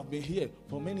 Well, I've been here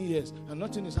for many years and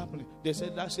nothing is happening. They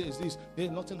said that says this.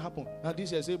 There's nothing happened. Now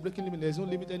this year say breaking limit. There's no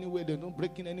limit anywhere. There's no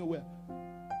breaking anywhere.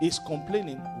 He's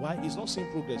complaining. Why? He's not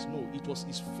seeing progress. No, it was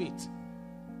his faith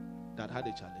that had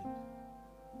a challenge.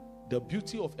 The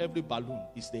beauty of every balloon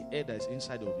is the air that is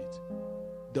inside of it.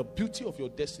 The beauty of your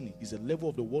destiny is the level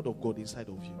of the word of God inside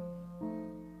of you.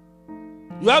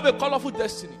 You have a colorful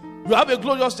destiny. You have a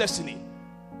glorious destiny.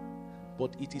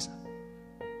 But it is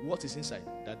what is inside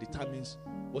that determines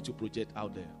what you project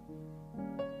out there.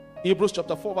 Hebrews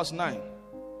chapter 4 verse 9.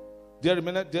 There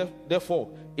remaineth therefore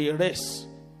a rest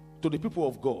to the people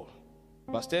of God.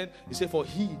 Verse 10, he said, for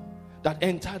he that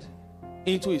entered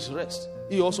into his rest,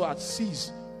 he also had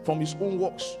ceased from his own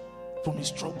works, from his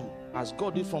struggle, as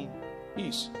God did from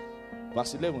his.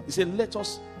 Verse 11, he said, let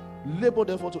us labor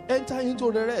therefore to enter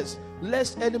into the rest,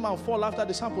 lest any man fall after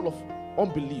the sample of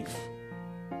unbelief.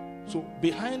 So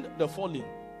behind the falling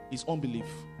is unbelief.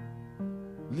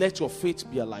 Let your faith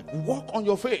be alive. Walk on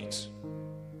your faith.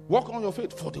 Walk on your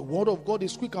faith. For the word of God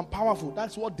is quick and powerful.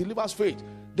 That's what delivers faith.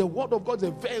 The word of God is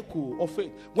a vehicle of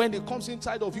faith. When it comes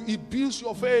inside of you, it builds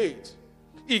your faith.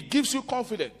 It gives you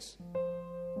confidence.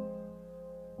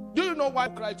 Do you know why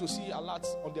cry to see alerts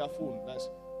on their phone? That's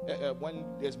when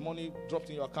there's money dropped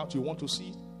in your account, you want to see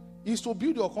it. It's to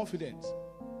build your confidence.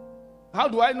 How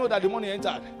do I know that the money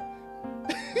entered?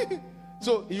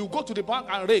 So you go to the bank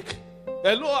and rake.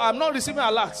 Hello, I'm not receiving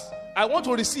alerts. I want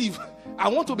to receive. I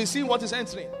want to be seeing what is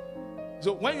entering.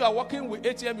 So when you are working with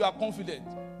ATM, you are confident.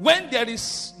 When there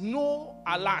is no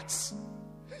alerts,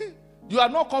 you are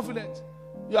not confident.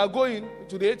 You are going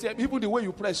to the ATM. Even the way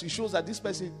you press, it shows that this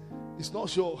person is not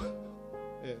sure.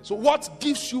 So what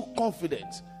gives you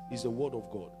confidence is the word of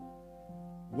God.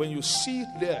 When you see it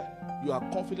there, you are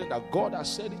confident that God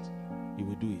has said it, He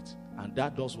will do it. And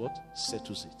that does what?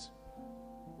 Settles it.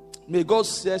 May God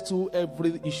settle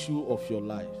every issue of your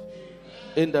life.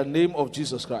 In the name of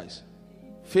Jesus Christ.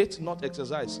 Faith not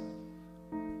exercise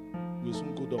will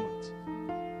soon go dormant.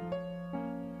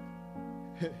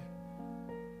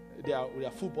 There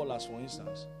are footballers, for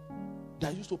instance,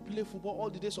 that used to play football all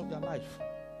the days of their life.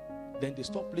 Then they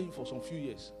stop playing for some few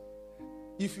years.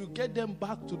 If you get them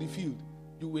back to the field,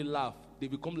 you will laugh. They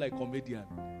become like a comedian.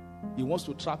 He wants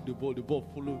to trap the ball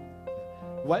follows.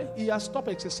 Why? He has stopped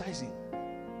exercising.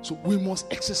 So we must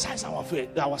exercise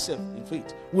ourselves in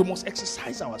faith. We must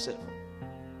exercise ourselves.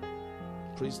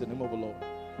 Praise the name of the Lord.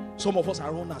 Some of us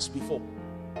are runners before.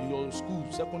 In your school,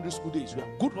 secondary school days, you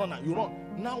are good runner. You run.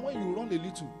 Now when you run a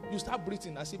little, you start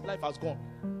breathing as if life has gone.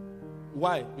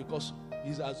 Why? Because he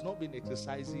has not been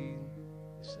exercising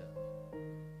himself.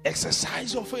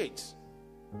 Exercise your faith.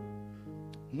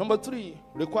 Number 3,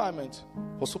 requirement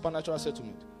for supernatural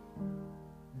settlement.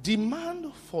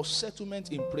 Demand for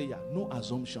settlement in prayer, no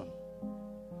assumption.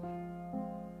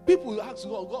 People will ask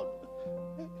God,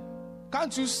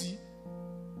 can't you see?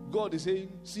 God is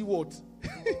saying, see what?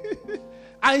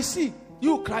 I see.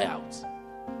 You cry out.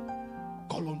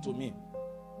 Call unto me.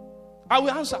 I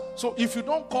will answer. So if you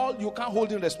don't call, you can't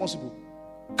hold him responsible.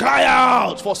 Cry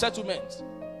out for settlement.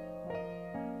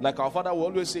 Like our father will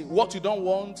always say, what you don't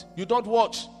want, you don't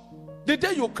watch. The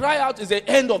day you cry out is the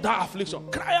end of that affliction.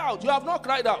 Cry out. You have not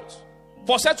cried out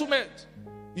for settlement.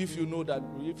 If you know that,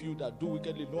 if you that do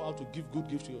wickedly know how to give good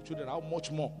gifts to your children, how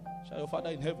much more shall your Father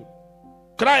in heaven?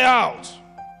 Cry out.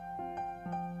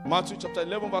 Matthew chapter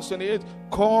 11 verse 28.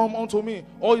 Come unto me,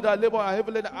 all you that labor and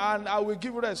heavy laden, and I will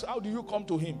give you rest. How do you come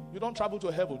to him? You don't travel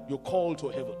to heaven. You call to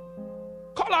heaven.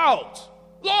 Call out.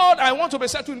 Lord, I want to be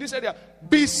settled in this area.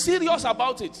 Be serious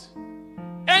about it.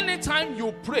 Anytime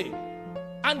you pray,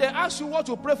 and they ask you what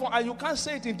to pray for, and you can't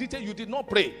say it in detail, you did not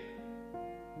pray.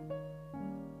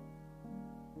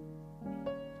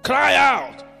 Cry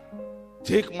out.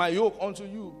 Take my yoke unto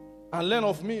you, and learn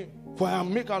of me, for I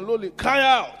am meek and lowly. Cry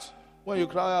out. When you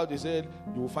cry out, he said,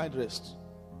 you will find rest.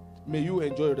 May you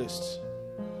enjoy rest.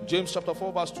 James chapter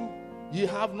 4 verse 2. Ye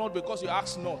have not because you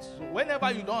ask not. So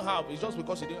whenever you don't have, it's just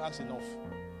because you didn't ask enough.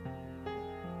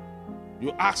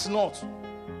 You ask not.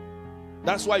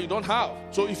 That's why you don't have.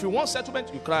 So if you want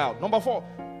settlement, you cry out. Number 4,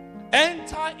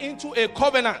 enter into a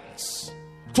covenant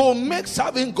to make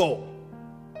serving God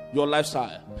your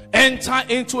lifestyle. Enter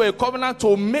into a covenant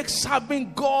to make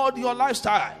serving God your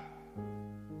lifestyle.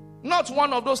 Not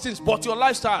one of those things, but your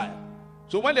lifestyle.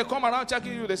 So when they come around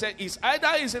checking you, they say, it's either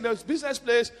it's in the business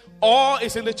place or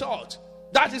it's in the church.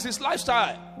 That is his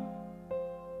lifestyle.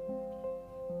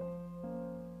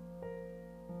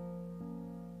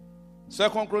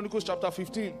 Second Chronicles chapter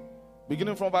 15,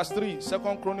 beginning from verse 3.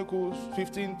 Second Chronicles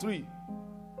 15:3.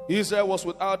 Israel was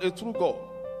without a true God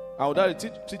and without a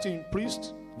teaching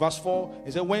priest. Verse 4,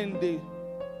 he said, when they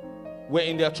were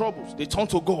in their troubles, they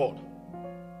turned to God.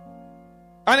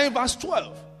 And in verse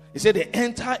 12, he said they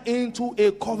enter into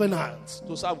a covenant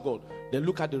to serve God. Then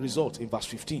look at the result in verse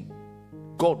 15.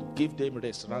 God gave them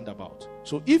rest roundabout.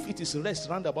 So if it is rest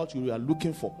roundabout you are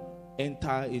looking for,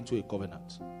 enter into a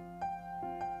covenant.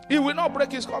 He will not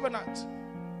break his covenant.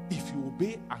 If you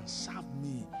obey and serve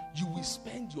me, you will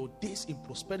spend your days in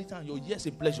prosperity and your years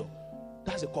in pleasure.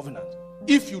 That's a covenant.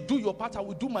 If you do your part, I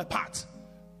will do my part.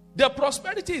 The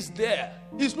prosperity is there.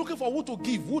 He's looking for who to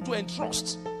give, who to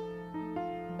entrust.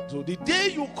 So the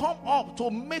day you come up to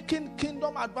making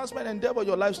kingdom advancement endeavor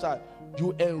your lifestyle,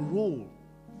 you enroll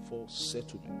for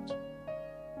settlement.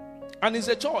 And it's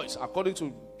a choice, according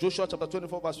to Joshua chapter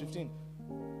 24 verse 15.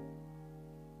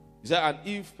 He said, and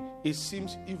if it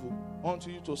seems evil unto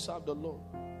you to serve the Lord,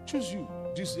 choose you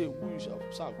this day who you shall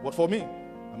serve. But for me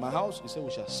and my house, he said,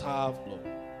 we shall serve the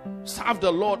Lord. Serve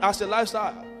the Lord as a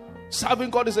lifestyle.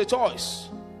 Serving God is a choice.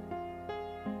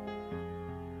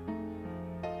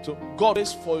 So God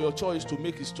waits for your choice to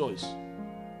make his choice.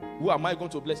 Who am I going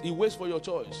to bless? He waits for your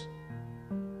choice.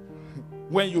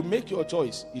 When you make your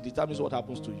choice, it determines what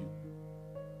happens to you.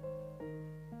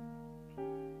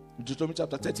 Deuteronomy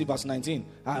chapter 30 verse 19.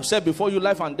 I have said before you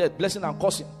life and death, blessing and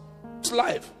cursing. It's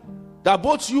life, that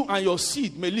both you and your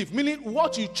seed may live. Meaning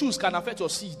what you choose can affect your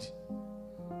seed.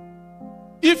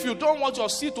 If you don't want your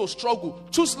seed to struggle,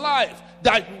 choose life,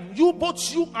 that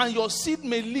both you and your seed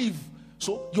may live.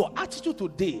 So your attitude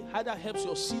today either helps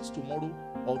your seeds tomorrow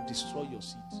or destroy your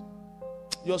seeds.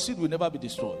 Your seed will never be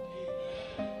destroyed.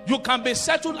 You can be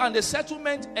settled and the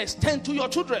settlement extend to your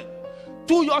children.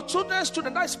 To your children's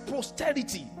children, that is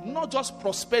posterity, not just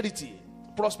prosperity.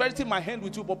 prosperity might end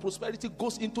with you, but prosperity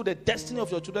goes into the destiny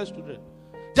of your children's children.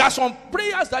 There are some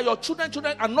prayers that your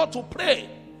children are not to pray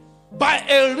by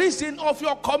a reason of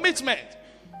your commitment.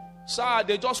 Sir,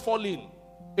 they just fall in.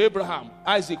 Abraham,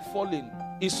 Isaac falling.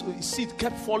 His seed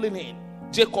kept falling in.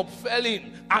 Jacob fell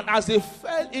in. And as they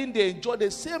fell in, they enjoyed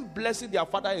the same blessing their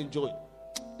father enjoyed.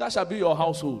 That shall be your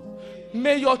household.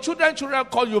 May your children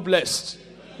call you blessed.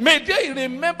 May they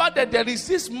remember that there is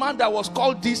this man that was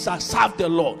called this and served the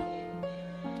Lord.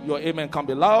 Your amen can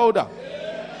be louder.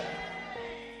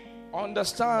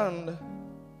 Understand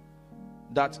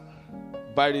that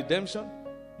by redemption,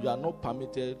 you are not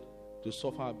permitted to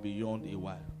suffer beyond a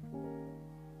while.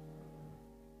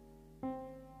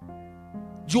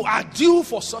 You are due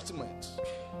for settlement.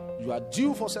 You are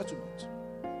due for settlement.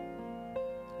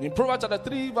 In Proverbs chapter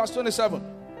 3, verse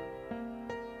 27.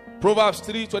 Proverbs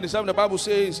 3:27, the Bible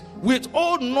says,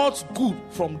 withhold not good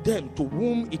from them to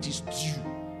whom it is due.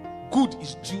 Good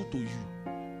is due to you.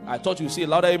 I thought you would say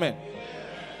louder amen.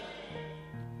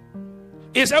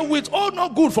 He said, withhold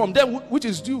not good from them which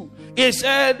is due. He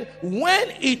said,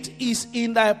 when it is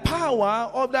in thy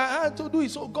power of thy hand to do it.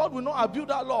 So God will not abuse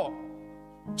that law.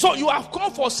 So you have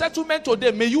come for settlement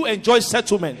today. May you enjoy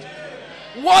settlement.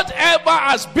 Whatever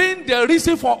has been the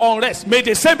reason for unrest, may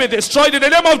the same be destroyed in the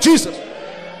name of Jesus.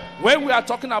 When we are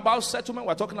talking about settlement,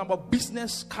 we are talking about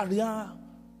business, career,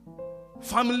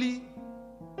 family,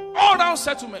 all round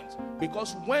settlement.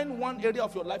 Because when one area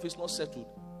of your life is not settled,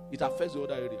 it affects the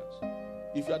other areas.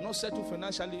 If you are not settled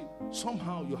financially,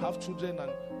 somehow you have children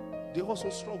and they also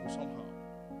struggle somehow.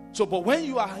 So, but when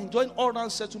you are enjoying all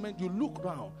round settlement, you look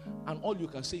around and all you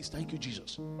can say is thank you,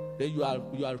 Jesus. Then you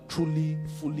are truly,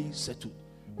 fully settled.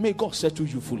 May God settle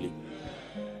you fully.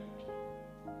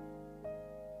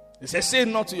 He says, say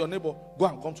not to your neighbor, go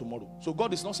and come tomorrow. So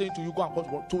God is not saying to you, go and come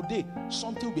tomorrow. Today,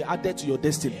 something will be added to your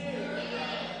destiny.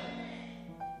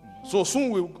 So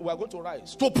soon we are going to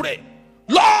rise to pray.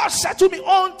 Lord, settle me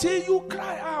until you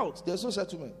cry out. There's no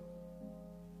settlement.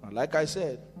 And like I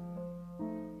said,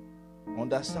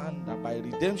 understand that by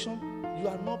redemption, you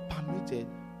are not permitted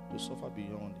to suffer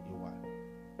beyond a while.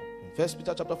 In 1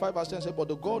 Peter chapter 5 verse 10 says, but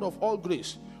the God of all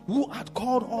grace, who had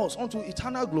called us unto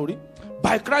eternal glory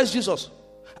by Christ Jesus,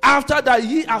 after that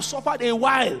ye have suffered a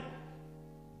while.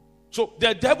 So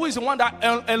the devil is the one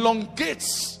that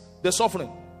elongates the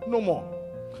suffering. No more.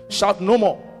 Shout no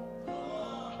more.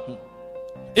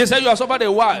 He said you have suffered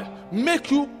a while.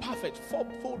 Make you perfect.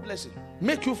 Fourfold blessing.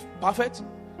 Make you perfect,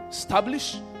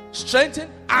 establish, strengthen,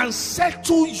 and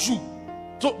settle you.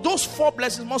 So those 4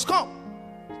 blessings must come.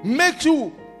 Make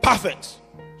you perfect.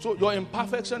 So your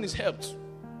imperfection is helped.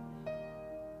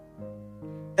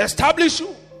 Establish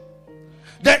you.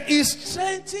 Then he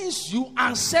strengthens you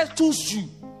and settles you.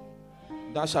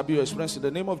 That shall be your experience in the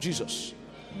name of Jesus.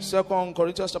 2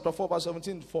 Corinthians chapter 4 verse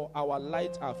 17, for our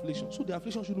light affliction. So the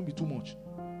affliction shouldn't be too much.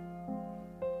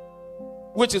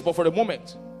 Which is but for a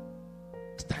moment.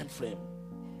 It's time frame.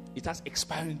 It has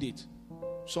expiring date.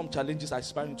 Some challenges are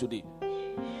expiring today.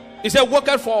 He said,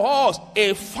 worketh for us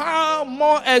a far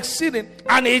more exceeding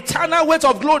and eternal weight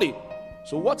of glory.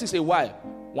 So what is a while?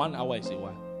 1 hour is a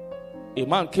while. A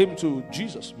man came to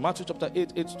Jesus, Matthew chapter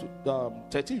 8 to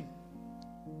 13.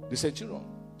 The centurion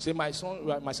said, my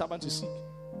servant is sick.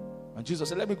 And Jesus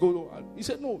said, let me go. He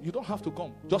said, no, you don't have to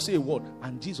come. Just say a word.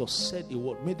 And Jesus said a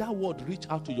word. May that word reach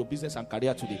out to your business and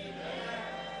career today.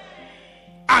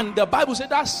 And the Bible said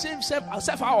that same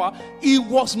hour, he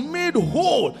was made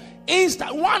whole.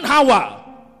 Instant 1 hour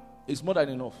is more than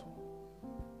enough.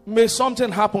 May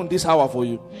something happen this hour for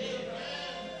you.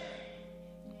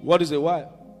 What is a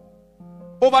while?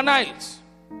 Overnight,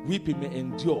 weeping may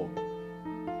endure.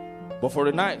 But for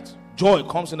a night, joy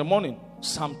comes in the morning.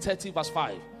 Psalm 30 verse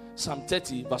 5. Psalm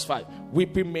 30 verse 5.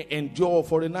 Weeping may endure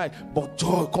for a night, but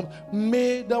joy comes.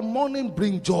 May the morning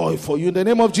bring joy for you in the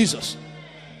name of Jesus.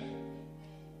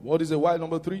 What is a while?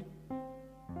 Number 3.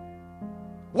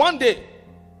 One day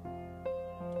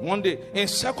in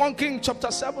 2 Kings chapter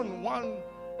 7 1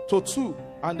 to 2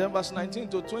 and then verse 19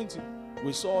 to 20,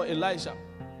 we saw Elisha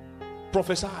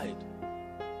prophesied.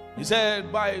 He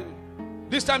said, by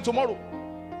this time tomorrow,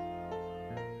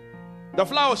 the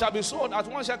flour shall be sold at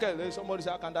 1 shekel. Somebody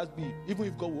said, how can that be? Even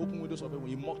if God will open windows of heaven,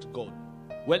 he mocked God.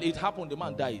 Well, it happened. The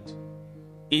man died.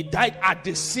 He died at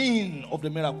the scene of the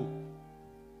miracle.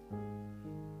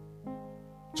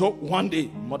 So one day,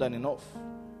 more than enough.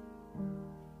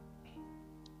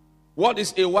 What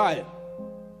is a while?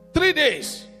 3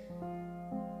 days.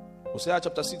 Hosea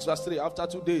chapter 6 verse 3. After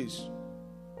 2 days,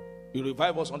 he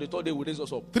revived us. On the 3rd day, we raised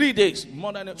us up. 3 days,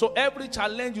 more than enough. So every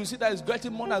challenge you see that is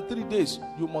getting more than 3 days,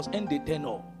 you must end the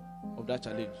tenure of that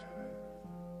challenge.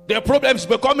 The problem is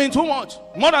becoming too much.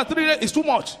 More than 3 days is too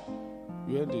much.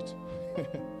 You end it.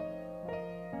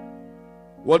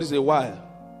 What is a while?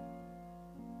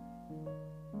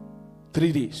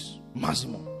 3 days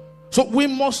maximum. So we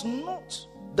must note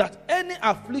that any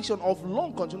affliction of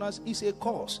long continuance is a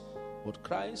cause, but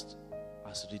Christ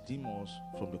has redeemed us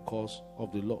from the curse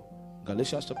of the law.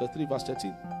 Galatians chapter 3 verse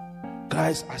 13.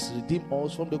 Christ has redeemed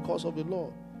us from the curse of the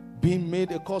law, being made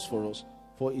a curse for us,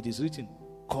 for it is written,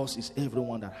 curse is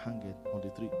everyone that hangeth on the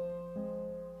tree.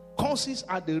 Curses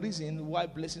are the reason why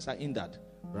blessings are hindered.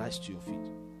 Rise to your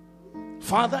feet.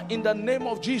 Father, in the name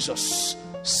of Jesus,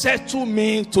 settle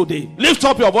me today. Lift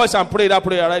up your voice and pray that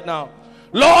prayer right now.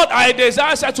 Lord, I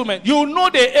desire settlement. You know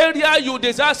the area you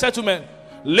desire settlement.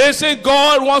 Listen,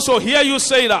 God wants to hear you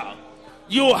say that.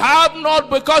 You have not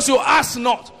because you ask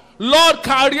not. Lord,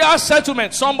 career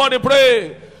settlement. Somebody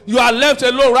pray. You are left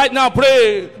alone right now.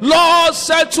 Pray. Lord,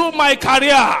 settle my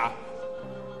career.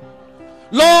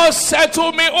 Lord,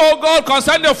 settle me, oh God,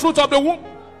 concerning the fruit of the womb.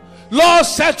 Lord,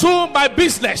 settle my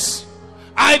business.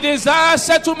 I desire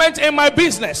settlement in my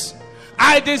business.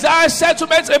 I desire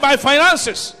settlement in my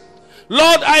finances.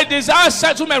 Lord, I desire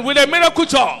settlement with a miracle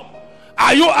job.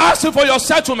 Are you asking for your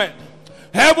settlement?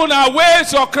 Heaven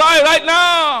awaits your cry right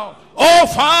now. Oh,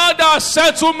 Father,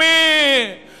 settle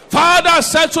me. Father,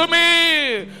 settle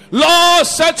me. Lord,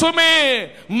 settle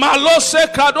me. Malose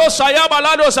kadosa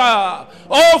yabaladosa.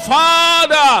 Oh,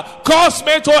 Father, cause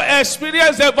me to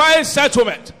experience divine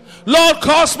settlement. Lord,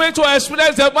 cause me to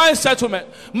experience divine settlement.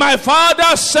 My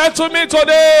Father, settle me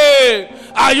today.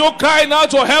 Are you crying out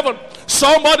to heaven?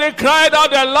 Somebody cried out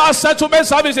the last settlement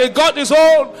service. They got his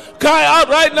own. Cry out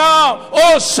right now.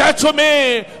 Oh, settle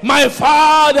me. My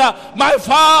Father,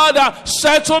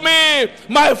 settle me.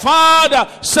 My Father,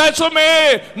 settle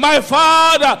me. My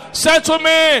Father, settle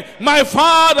me. My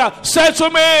Father, settle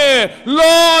me.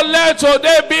 Lord, let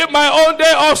today be my own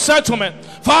day of settlement.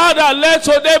 Father, let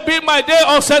today be my day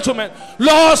of settlement.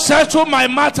 Lord, settle my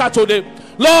matter today.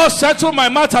 Lord, settle my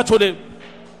matter today.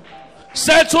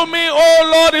 Settle me,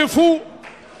 oh Lord, in full.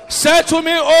 Settle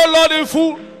me, oh Lord, in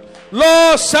full.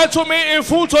 Lord, settle me in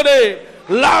full today.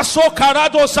 Lasso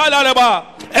carado salareba.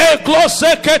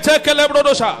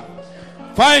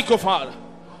 Thank you, Father.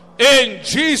 In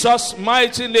Jesus'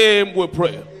 mighty name we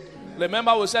pray.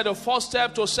 Remember, we said the first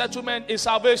step to settlement is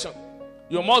salvation.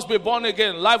 You must be born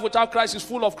again. Life without Christ is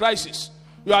full of crisis.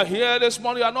 You are here this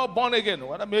morning, you are not born again.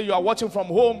 What I mean, you are watching from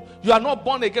home, you are not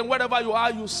born again. Wherever you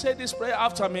are, you say this prayer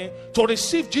after me to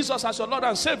receive Jesus as your Lord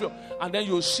and Savior. And then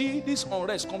you'll see this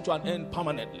unrest come to an end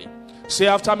permanently. Say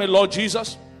after me, Lord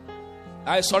Jesus,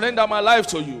 I surrender my life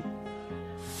to you.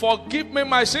 Forgive me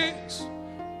my sins.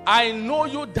 I know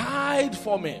you died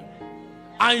for me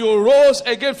and you rose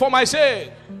again for my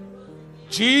sake.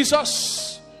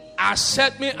 Jesus,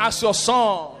 accept me as your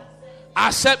son.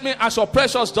 Accept me as your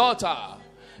precious daughter.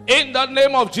 In the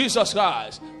name of Jesus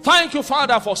Christ. Thank you,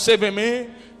 Father, for saving me.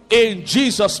 In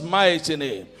Jesus' mighty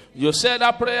name. You said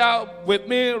that prayer with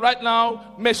me right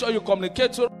now. Make sure you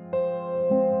communicate to